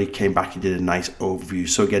when he came back, he did a nice overview.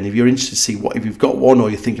 So again, if you're interested to see if you've got one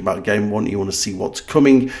or you're thinking about getting one, you want to see what's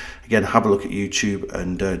coming. Again, have a look at YouTube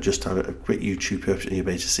and just have a quick YouTube search, and you'll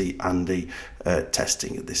be able to see Andy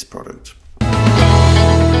testing this product.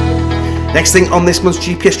 Next thing on this month's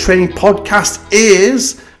GPS Training podcast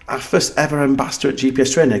is our first ever ambassador at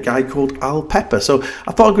GPS Training, a guy called Al Pepper. So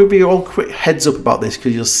I thought I'd give you all a quick heads up about this,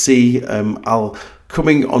 because you'll see Al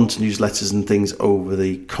coming onto newsletters and things over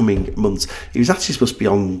the coming months. He was actually supposed to be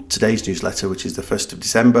on today's newsletter, which is the 1st of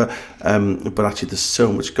December, but actually there's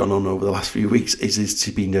so much gone on over the last few weeks, is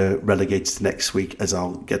to be relegated to next week, as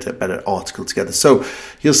I'll get a better article together. So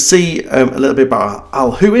you'll see a little bit about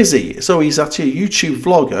Al. Who is he? So he's actually a YouTube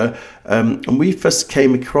vlogger, and we first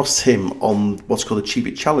came across him on what's called the Cheap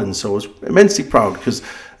It Challenge. So I was immensely proud, because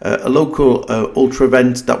a local ultra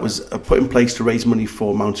event that was put in place to raise money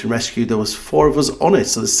for Mountain Rescue. There was 4 of us on it,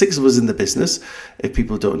 so there's 6 of us in the business, if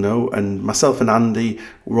people don't know, and myself and Andy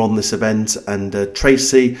were on this event, and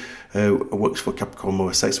Tracy works for Capricorn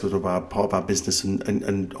Motorcycles, was part of our business,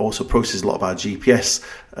 and also processes a lot of our GPS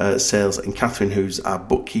sales, and Catherine, who's our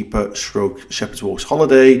bookkeeper stroke Shepherd's Walks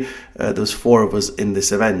Holiday. There was 4 of us in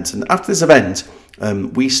this event, and after this event, Andy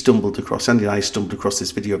and I stumbled across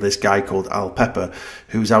this video of this guy called Al Pepper,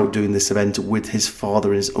 who's out doing this event with his father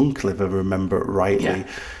and his uncle, if I remember rightly. Yeah.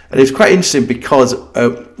 And it's quite interesting, because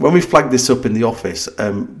when we flagged this up in the office,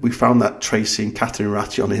 we found that Tracy and Catherine were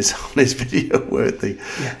actually on his video, weren't they?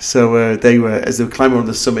 Yeah. So they were, as they were climbing one of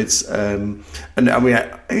the summits, and we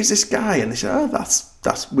were, who's this guy? And they said, oh,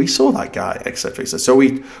 that's we saw that guy, etc. So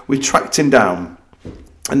we tracked him down.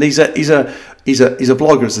 And he's a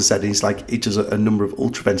vlogger, as I said. He does a number of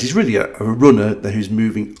ultra events. He's really a runner who's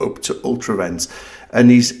moving up to ultra events,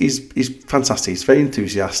 and he's fantastic. He's very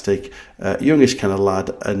enthusiastic, youngish kind of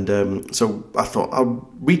lad. And so I thought I'll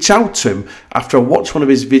reach out to him after I watched one of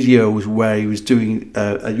his videos where he was doing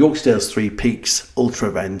a Yorkdale's Three Peaks ultra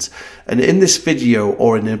event. And in this video,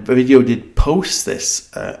 or in a video did post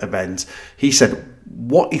this event, he said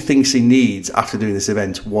what he thinks he needs after doing this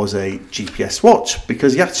event was a GPS watch,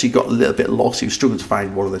 because he actually got a little bit lost. He was struggling to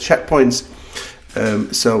find one of the checkpoints.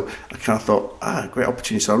 So I kind of thought, great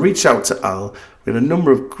opportunity. So I reached out to Al. We had a number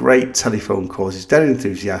of great telephone calls. He's very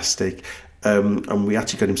enthusiastic. And we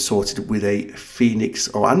actually got him sorted with a Phoenix,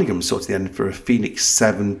 or Andy got him sorted at the end for a Phoenix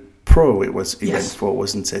 7 Pro, it was went for,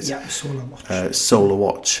 wasn't it? Yeah, Solar Watch. Solar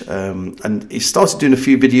Watch. And he started doing a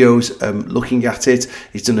few videos looking at it.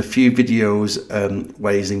 He's done a few videos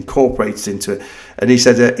where he's incorporated into it. And he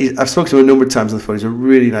said, I've spoken to him a number of times on the phone. He's a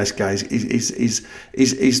really nice guy. He's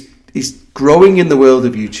growing in the world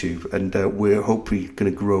of YouTube, and we're hopefully going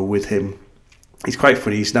to grow with him. He's quite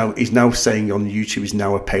funny. He's now saying on YouTube he's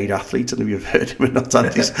now a paid athlete. I don't know if you've heard him or not,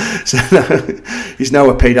 Andy. So he's now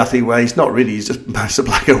a paid athlete, where he's not really. He's just managed to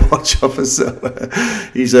black a watch off us. So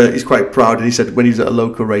he's quite proud. And he said when he was at a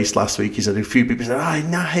local race last week, he said a few people said, hey,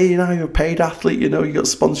 now you're a paid athlete. You got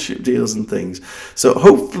sponsorship deals and things. So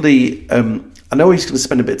hopefully, I know he's going to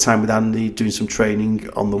spend a bit of time with Andy doing some training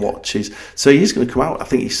on the watches. So he's going to come out. I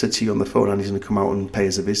think he said to you on the phone, and he's going to come out and pay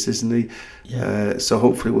us a visit, isn't he? Yeah. So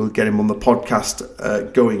hopefully we'll get him on the podcast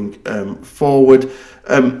going forward.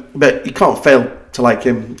 But you can't fail to like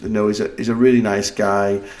him. He's a really nice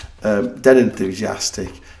guy, dead enthusiastic,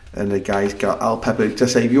 and the guy's got Al Pepper. To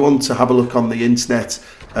say, if you want to have a look on the internet,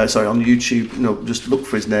 on YouTube, just look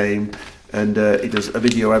for his name, and he does a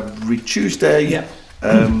video every Tuesday. Yeah.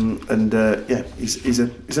 He's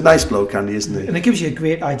a nice bloke, Andy, isn't he? And it gives you a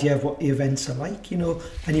great idea of what the events are like.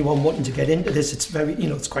 Anyone wanting to get into this, it's very,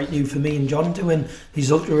 it's quite new for me and John doing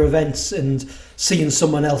these ultra events and seeing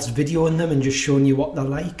someone else videoing them and just showing you what they're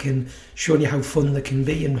like and showing you how fun they can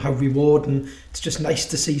be and how rewarding. It's just nice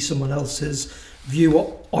to see someone else's view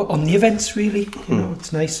on the events, really.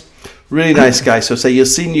 It's nice. Really nice guy. So you'll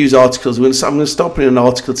see news articles. I'm going to start putting an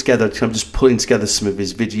article together, kind of just pulling together some of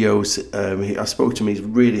his videos. I spoke to him. He's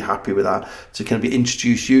really happy with that. To kind of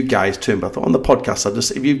introduce you guys to him. But I thought on the podcast,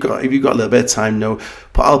 if you've got a little bit of time,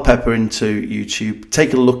 put Al Pepper into YouTube.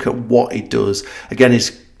 Take a look at what he does. Again,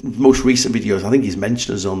 his most recent videos, I think he's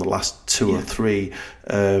mentioned us on the last 2 or 3,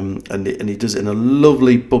 and he does it in a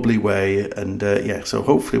lovely, bubbly way. And so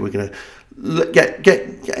hopefully we're going to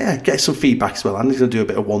get some feedback as well. Andy's going to do a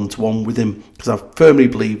bit of one-to-one with him, because I firmly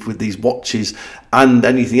believe with these watches and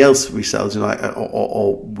anything else we sell,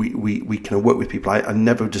 or we can work with people. I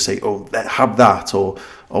never just say, oh, have that or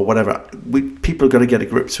whatever. People are going to get a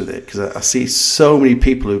grips with it, because I see so many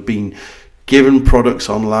people who've been given products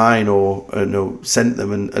online or sent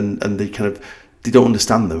them and they kind of, they don't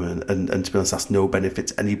understand them, and to be honest, that's no benefit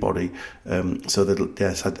to anybody. So that,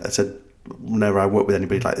 yes, I said, whenever I work with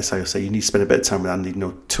anybody like this, I say you need to spend a bit of time with Andy,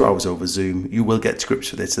 2 hours over Zoom. You will get to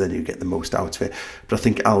grips with it, so then you get the most out of it. But I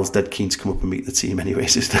think Al's dead keen to come up and meet the team anyway,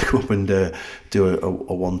 just to come up and do a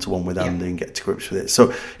one-to-one with Andy and get to grips with it.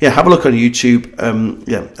 So yeah, have a look on YouTube,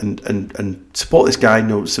 and support this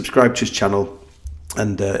guy. Subscribe to his channel.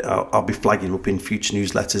 And I'll be flagging up in future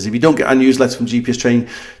newsletters. If you don't get our newsletter from GPS Training,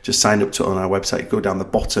 just sign up to it on our website. Go down the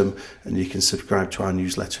bottom and you can subscribe to our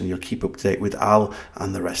newsletter, and you'll keep up to date with Al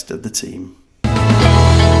and the rest of the team.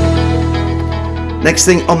 Next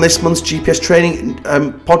thing on this month's GPS Training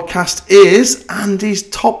podcast is Andy's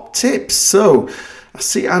top tips. So I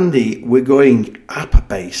see, Andy, we're going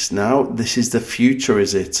app-based now. This is the future,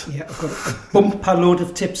 is it? Yeah, I've got a bumper load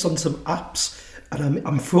of tips on some apps. And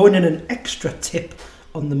I'm throwing in an extra tip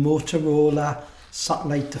on the Motorola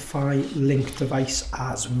Satellite Defy Link device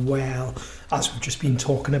as well, as we've just been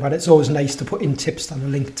talking about. It's always nice to put in tips and a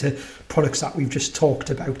link to products that we've just talked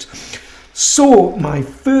about. So my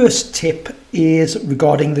first tip is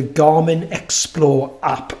regarding the Garmin Explore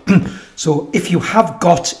app. So if you have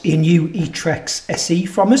got a new eTrex SE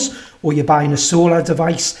from us, or you're buying a solar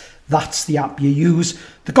device, that's the app you use.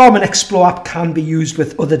 The Garmin Explore app can be used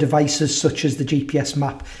with other devices such as the GPS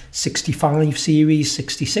Map 65 series,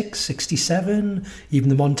 66, 67, even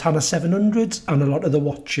the Montana 700s, and a lot of the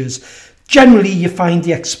watches. Generally, you find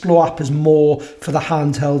the Explore app is more for the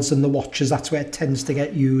handhelds and the watches. That's where it tends to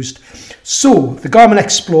get used. So the Garmin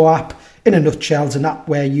Explore app, in a nutshell, is an app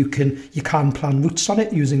where you can plan routes on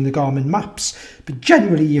it using the Garmin maps. But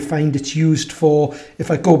generally, you find it's used for,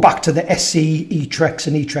 if I go back to the SE, eTrex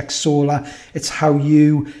and eTrex Solar, it's how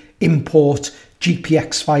you import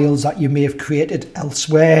GPX files that you may have created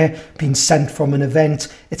elsewhere, been sent from an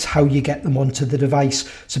event. It's how you get them onto the device.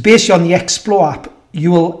 So basically on the Explore app, you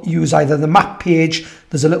will use either the map page,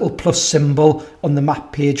 there's a little plus symbol on the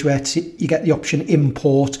map page where you get the option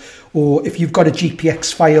import, or if you've got a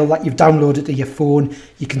GPX file that you've downloaded to your phone,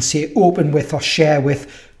 you can say open with or share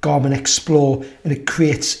with Garmin Explore, and it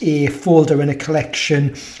creates a folder in a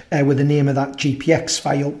collection with the name of that GPX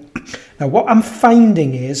file. Now what I'm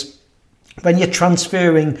finding is when you're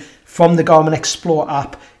transferring from the Garmin Explore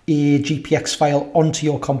app a GPX file onto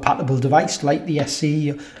your compatible device like the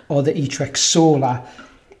SE or the eTrex Solar,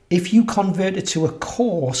 if you convert it to a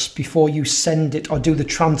course before you send it or do the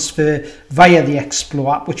transfer via the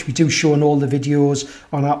Explore app, which we do show in all the videos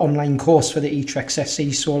on our online course for the eTrex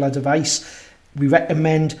SE Solar device, we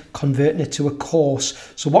recommend converting it to a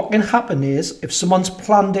course. So what can happen is, if someone's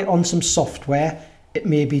planned it on some software, it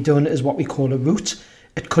may be done as what we call a route.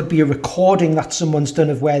 It could be a recording that someone's done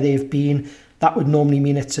of where they've been. That would normally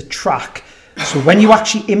mean it's a track. So when you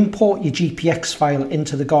actually import your GPX file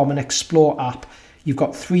into the Garmin Explore app, you've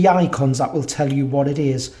got 3 icons that will tell you what it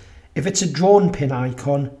is. If it's a drawn pin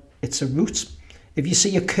icon, it's a route. If you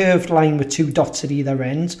see a curved line with 2 dots at either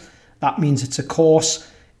end, that means it's a course.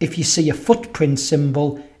 If you see a footprint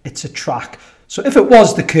symbol, it's a track. So if it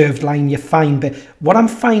was the curved line, you're fine. But what I'm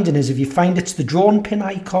finding is if you find it's the drawn pin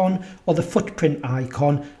icon or the footprint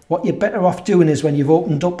icon, what you're better off doing is when you've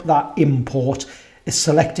opened up that import, is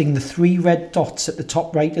selecting the 3 red dots at the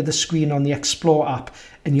top right of the screen on the Explore app,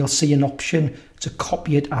 and you'll see an option to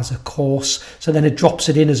copy it as a course. So then it drops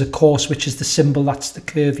it in as a course, which is the symbol, that's the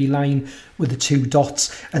curvy line with the 2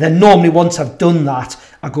 dots. And then normally once I've done that,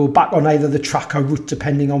 I go back on either the track or route,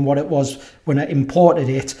 depending on what it was when I imported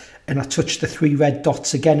it, and I touch the 3 red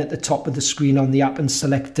dots again at the top of the screen on the app and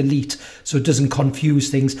select delete, so it doesn't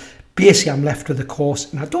confuse things. Basically, I'm left with a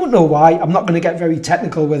course, and I don't know why. I'm not going to get very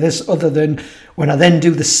technical with this, other than when I then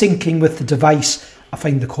do the syncing with the device, I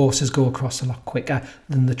find the courses go across a lot quicker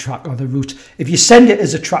than the track or the route. If you send it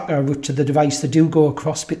as a track or a route to the device, they do go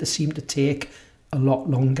across, but they seem to take a lot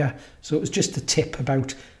longer. So it was just a tip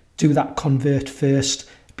about do that convert first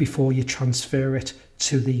before you transfer it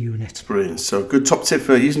to the unit. Brilliant. So good top tip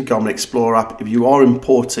for using Garmin Explore app. If you are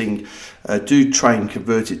importing, do try and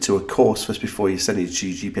convert it to a course first before you send it to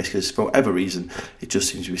your GPS, because for whatever reason it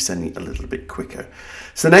just seems to be sending it a little bit quicker.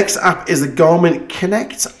 So the next app is the Garmin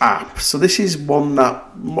Connect app. So this is one that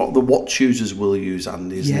the watch users will use,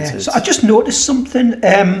 Andy, isn't it? So I just noticed something.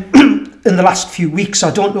 in the last few weeks.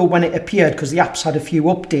 I don't know when it appeared because the app's had a few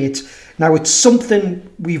updates. Now, it's something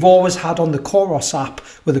we've always had on the Coros app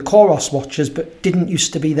with the Coros watches, but didn't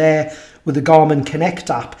used to be there with the Garmin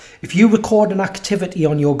Connect app. If you record an activity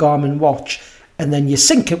on your Garmin watch and then you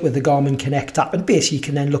sync it with the Garmin Connect app, and basically you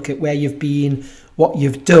can then look at where you've been, what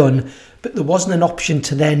you've done, but there wasn't an option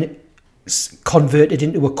to then convert it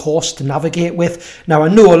into a course to navigate with. Now, I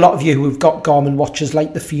know a lot of you who've got Garmin watches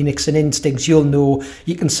like the Phoenix and Instincts, you'll know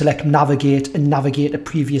you can select navigate and navigate a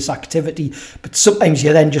previous activity, but sometimes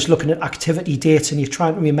you're then just looking at activity dates and you're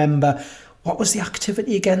trying to remember, what was the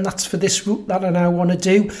activity again that's for this route that I now want to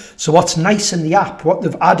do? So what's nice in the app, what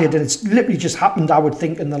they've added, and it's literally just happened, I would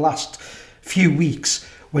think, in the last few weeks,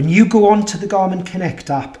 when you go onto the Garmin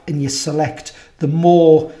Connect app and you select the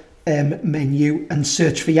more menu and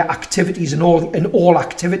search for your activities and all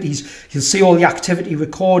activities, you'll see all the activity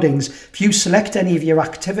recordings. If you select any of your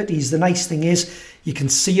activities, the nice thing is you can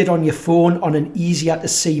see it on your phone on an easier to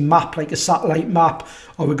see map, like a satellite map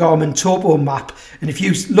or a Garmin Topo map. And if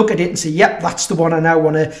you look at it and say, yep, that's the one I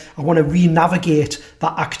want to re-navigate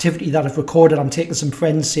that activity that I've recorded. I'm taking some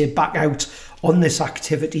friends, say, back out on this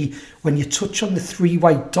activity. When you touch on the 3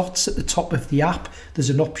 white dots at the top of the app,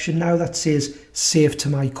 there's an option now that says save to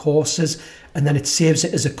my courses, and then it saves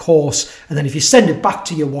it as a course. And then if you send it back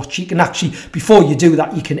to your watch, you can actually, before you do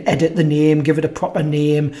that, you can edit the name, give it a proper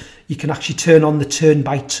name. You can actually turn on the turn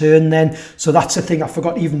by turn then. So that's the thing I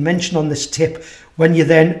forgot to even mention on this tip. When you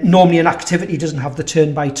then, normally an activity doesn't have the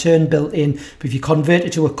turn by turn built in, but if you convert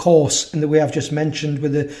it to a course in the way I've just mentioned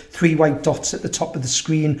with the 3 white dots at the top of the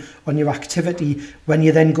screen on your activity, when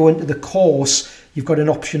you then go into the course, you've got an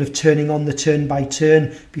option of turning on the turn by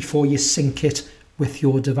turn before you sync it with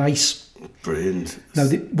your device. Brilliant. Now,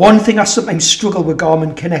 the one thing I sometimes struggle with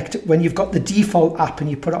Garmin Connect, when you've got the default app and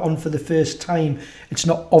you put it on for the first time, it's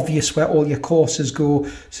not obvious where all your courses go.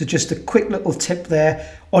 So just a quick little tip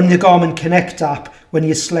there. On the Garmin Connect app, when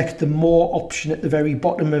you select the More option at the very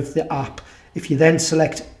bottom of the app, if you then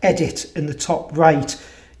select Edit in the top right,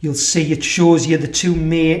 you'll see it shows you it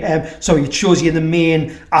shows you the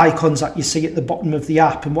main icons that you see at the bottom of the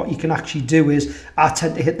app. And what you can actually do is, I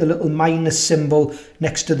tend to hit the little minus symbol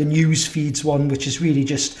next to the news feeds one, which is really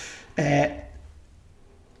just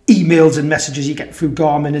emails and messages you get through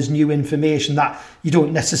Garmin as new information that you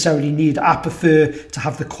don't necessarily need. I prefer to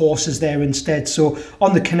have the courses there instead. So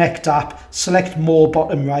on the Connect app, select More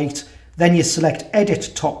bottom right, then you select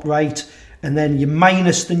Edit top right, and then you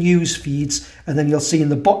minus the news feeds, and then you'll see in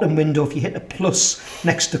the bottom window, if you hit a plus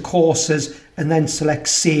next to courses and then select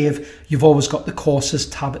save, you've always got the courses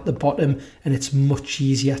tab at the bottom, and it's much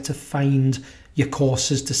easier to find your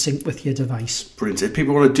courses to sync with your device. Brilliant. If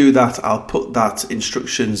people want to do that, I'll put that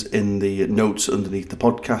instructions in the notes underneath the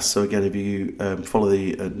podcast. So again, if you follow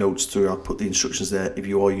the notes through, I'll put the instructions there. If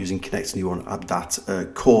you are using Connect and you want to add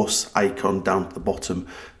that course icon down at the bottom,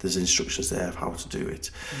 there's instructions there of how to do it.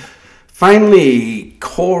 Finally,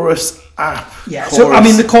 Coros app. Yeah, Coros. So I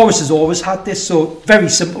mean, the Coros has always had this, so very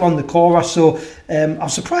simple on the Coros. So I'm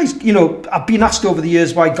surprised, I've been asked over the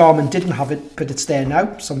years why Garmin didn't have it, but it's there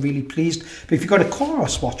now, so I'm really pleased. But if you've got a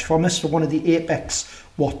Coros watch from us, for one of the Apex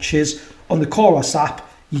watches, on the Coros app,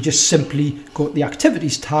 you just simply go to the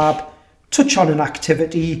Activities tab, touch on an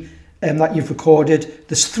activity that you've recorded.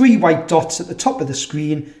 There's 3 white dots at the top of the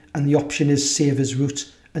screen, and the option is Save as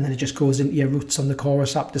Route. And then it just goes into your routes on the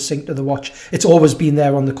Coros app to sync to the watch. It's always been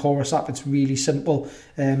there on the Coros app. It's really simple.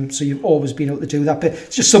 So you've always been able to do that. But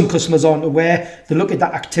it's just some customers aren't aware. They look at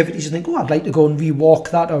that activities and think, I'd like to go and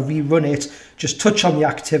rewalk that or rerun it. Just touch on the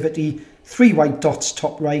activity, 3 white dots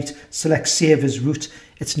top right, select Save as Route.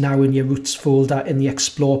 It's now in your routes folder in the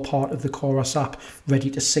Explore part of the Coros app, ready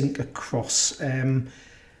to sync across.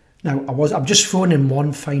 Now, I'm just throwing in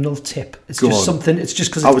one final tip. It's Go just on. Something, it's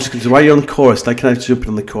just because... I was going to why you're on Coros, like, can I jump in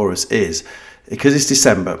on the Coros, is, because it's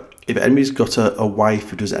December, if anybody's got a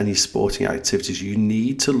wife who does any sporting activities, you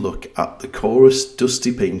need to look at the Coros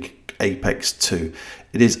Dusty Pink Apex 2.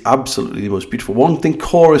 It is absolutely the most beautiful. One thing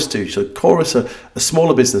Coros do, so Coros are a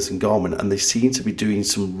smaller business in Garmin, and they seem to be doing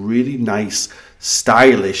some really nice,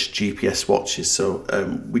 stylish GPS watches. So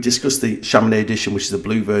we discussed the Chamonix edition, which is the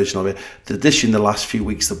blue version of it. The edition, the last few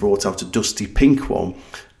weeks, they brought out a dusty pink one,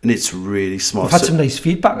 and it's really smart. We've had some nice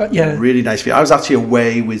feedback, yeah. Really nice feedback. I was actually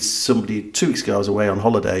away with somebody 2 weeks ago. I was away on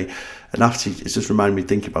holiday, and after it's just reminded me to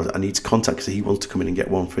think about it. I need to contact because he wants to come in and get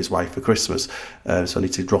one for his wife for Christmas. So I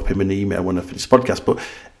need to drop him an email when I finish the podcast. But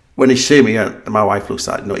when he see me, my wife looks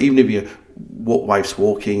at it. Even if your wife's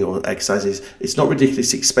walking or exercises, it's not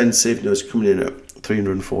ridiculously expensive. It's coming in at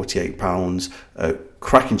 £348.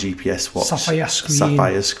 cracking GPS watch,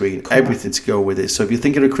 sapphire screen, everything to go with it. So if you're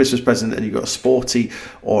thinking of a Christmas present and you've got a sporty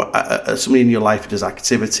or somebody in your life who does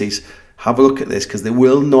activities, have a look at this, because they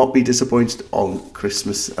will not be disappointed on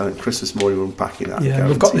Christmas morning when unpacking that. Yeah,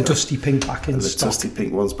 we've got the dusty pink back in stock. The dusty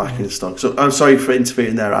pink one's back in stock. So I'm sorry for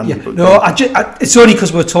interfering there, Andy. Yeah. No, it's only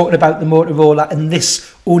because we're talking about the Motorola, and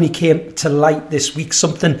this only came to light this week.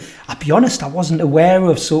 Something, I'll be honest, I wasn't aware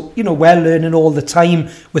of. So, we're learning all the time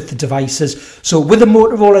with the devices. So with the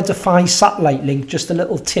Motorola Defy satellite link, just a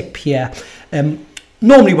little tip here.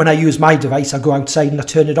 Normally when I use my device, I go outside and I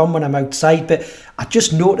turn it on when I'm outside, but I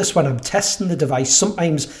just noticed when I'm testing the device,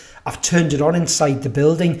 sometimes I've turned it on inside the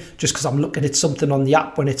building just because I'm looking at something on the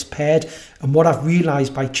app when it's paired. And what I've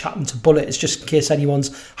realised by chatting to Bullet is, just in case anyone's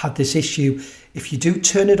had this issue, if you do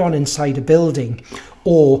turn it on inside a building,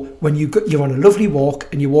 or when you're on a lovely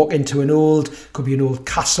walk and you walk into could be an old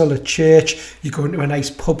castle, a church, you go into a nice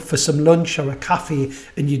pub for some lunch or a cafe,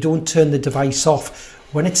 and you don't turn the device off,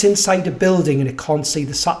 when it's inside a building and it can't see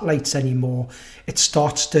the satellites anymore, it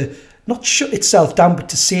starts to not shut itself down, but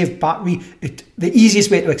to save battery. The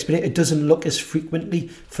easiest way to explain it doesn't look as frequently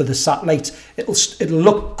for the satellites. It'll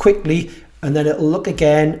look quickly, and then it'll look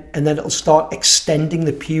again, and then it'll start extending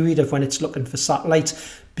the period of when it's looking for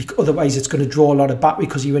satellites. Otherwise, it's going to draw a lot of battery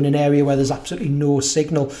because you're in an area where there's absolutely no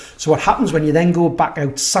signal. So what happens when you then go back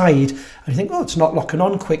outside and you think, it's not locking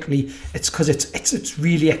on quickly, it's because it's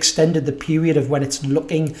really extended the period of when it's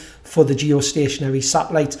looking for the geostationary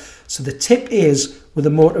satellite. So the tip is, with a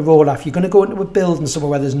Motorola, if you're going to go into a building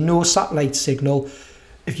somewhere where there's no satellite signal,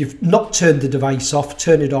 if you've not turned the device off,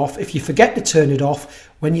 turn it off. If you forget to turn it off,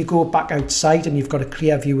 when you go back outside and you've got a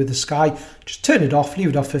clear view of the sky, just turn it off, leave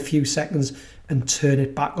it off for a few seconds, and turn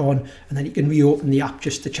it back on, and then you can reopen the app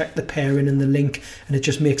just to check the pairing and the link, and it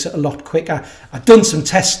just makes it a lot quicker. I've done some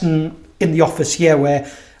testing in the office here where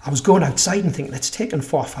I was going outside and thinking, it's taken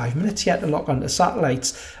 4 or 5 minutes yet to lock onto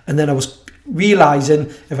satellites, and then I was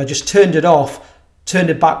realising if I just turned it off, turned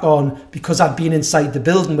it back on, because I'd been inside the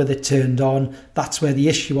building with it turned on, that's where the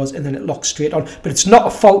issue was, and then it locked straight on. But it's not a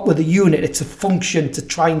fault with the unit, it's a function to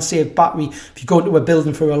try and save battery. If you go into a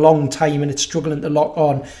building for a long time and it's struggling to lock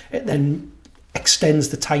on, it then extends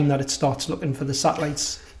the time that it starts looking for the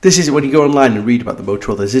satellites. This is when you go online and read about the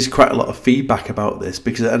Motorola, there's quite a lot of feedback about this,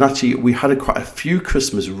 and actually we had quite a few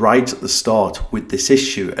customers right at the start with this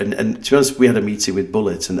issue, and to be honest, we had a meeting with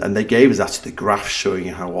Bullet, and they gave us actually the graph showing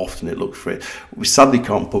how often it looked for it. We sadly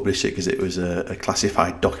can't publish it because it was a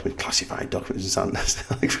classified document. Classified documents sound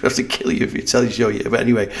like we have to kill you if you show you. But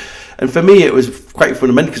anyway, and for me it was quite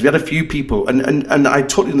fundamental because we had a few people, and I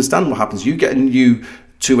totally understand what happens. You get a new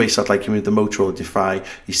two-way satellite coming with the Motorola Defy,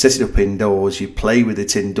 you set it up indoors, you play with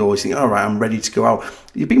it indoors, you think, all right, I'm ready to go out.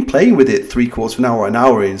 You've been playing with it 3/4 of an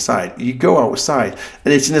hour inside. You go outside,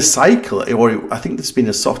 and it's in a cycle, or I think there's been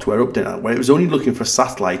a software update where it was only looking for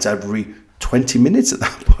satellites every 20 minutes at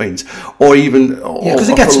that point, or even... Yeah, because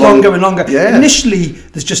it gets longer and longer. Yeah. Initially,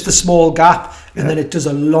 there's just a small gap, and then it does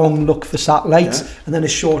a long look for satellites, and then a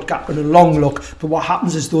short gap and a long look. But what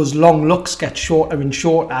happens is those long looks get shorter and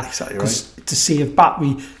shorter. Exactly right. To save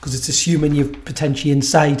battery, because it's assuming you're potentially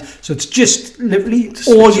inside. So it's just literally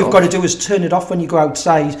all you've got to do is turn it off when you go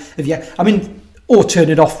outside. Or turn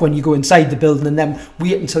it off when you go inside the building, and then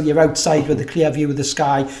wait until you're outside with a clear view of the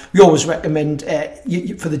sky. We always recommend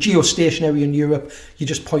for the geostationary in Europe, you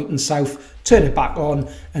just pointing south, turn it back on,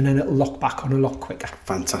 and then it'll lock back on a lot quicker.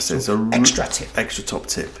 Fantastic. So extra tip. Extra top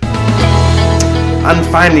tip. And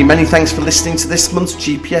finally, many thanks for listening to this month's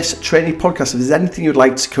GPS Training Podcast. If there's anything you'd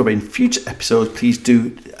like to cover in future episodes, please do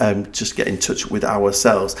just get in touch with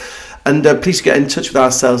ourselves. And please get in touch with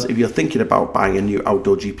ourselves if you're thinking about buying a new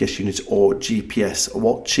outdoor GPS unit or GPS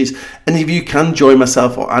watches. And if you can join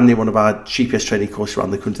myself or Andy in one of our GPS training courses around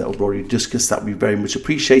the country that we've already discussed, that would be very much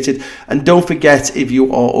appreciated. And don't forget, if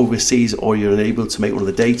you are overseas or you're unable to make one of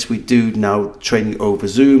the dates, we do now training over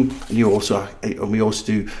Zoom, and we also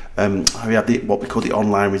do we have what we call the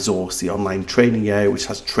online resource, the online training area, which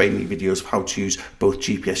has training videos of how to use both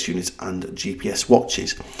GPS units and GPS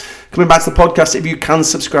watches. Coming back to the podcast, if you can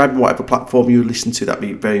subscribe on whatever platform you listen to, that'd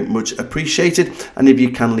be very much appreciated. And if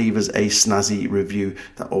you can leave us a snazzy review,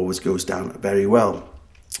 that always goes down very well.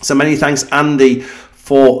 So many thanks, Andy,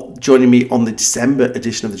 for joining me on the December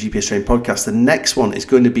edition of the GPS Training Podcast. The next one is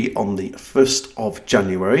going to be on the 1st of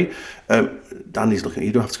January. Andy's looking at you.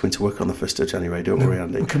 You don't have to go into work on the 1st of January, don't worry,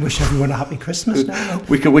 Andy. We can wish everyone a happy Christmas now.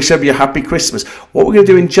 We can wish everybody a happy Christmas. What we're going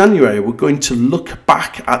to do in January, we're going to look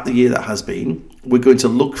back at the year that has been. We're going to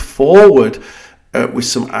look forward with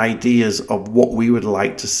some ideas of what we would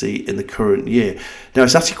like to see in the current year. Now,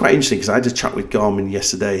 it's actually quite interesting because I had a chat with Garmin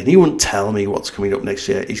yesterday, and he wouldn't tell me what's coming up next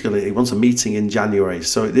year. He wants a meeting in January.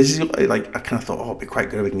 So this is like, I kind of thought, it'd be quite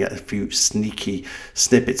good if we can get a few sneaky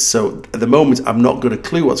snippets. So at the moment, I'm not got a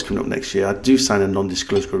clue what's coming up next year. I do sign a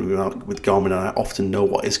non-disclosure agreement with Garmin, and I often know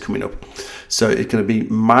what is coming up. So it's going to be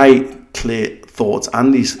my clear thoughts,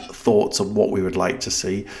 Andy's thoughts of what we would like to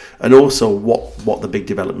see, and also what the big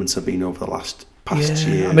developments have been over the past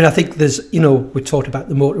year. I mean, I think there's, we talked about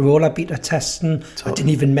the Motorola beta testing. Totally. I didn't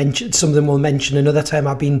even mention, some of them we'll mention another time.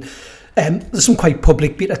 There's some quite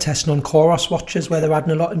public beta testing on Coros watches where they're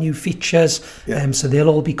adding a lot of new features. So they'll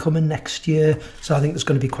all be coming next year. So I think there's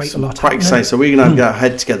going to be quite a lot. Quite exciting. So we're going to get our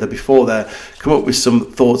head together before there, come up with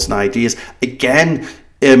some thoughts and ideas. Again,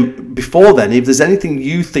 before then, if there's anything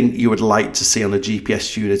you think you would like to see on a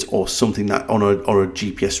GPS unit or something that on a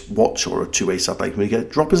GPS watch or a two-way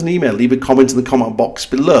satellite, drop us an email, leave a comment in the comment box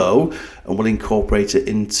below, and we'll incorporate it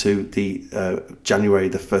into the January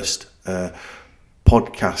the 1st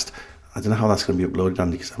podcast. I don't know how that's going to be uploaded,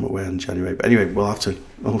 Andy, because I'm away in January. But anyway, we'll have to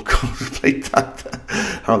contemplate that,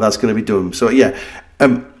 how that's going to be done. So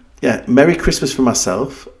Merry Christmas from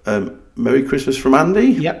myself. Merry Christmas from Andy.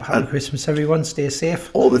 Yep, happy Christmas, everyone. Stay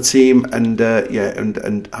safe. All the team, and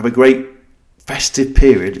have a great festive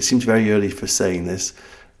period. It seems very early for saying this.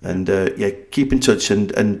 And keep in touch,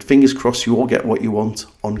 and fingers crossed you all get what you want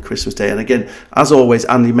on Christmas Day. And again, as always,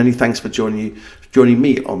 Andy, many thanks for joining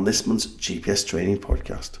me on this month's GPS Training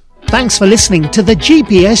Podcast. Thanks for listening to the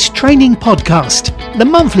GPS Training Podcast, the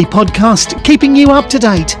monthly podcast keeping you up to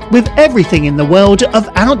date with everything in the world of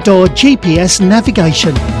outdoor GPS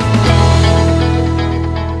navigation.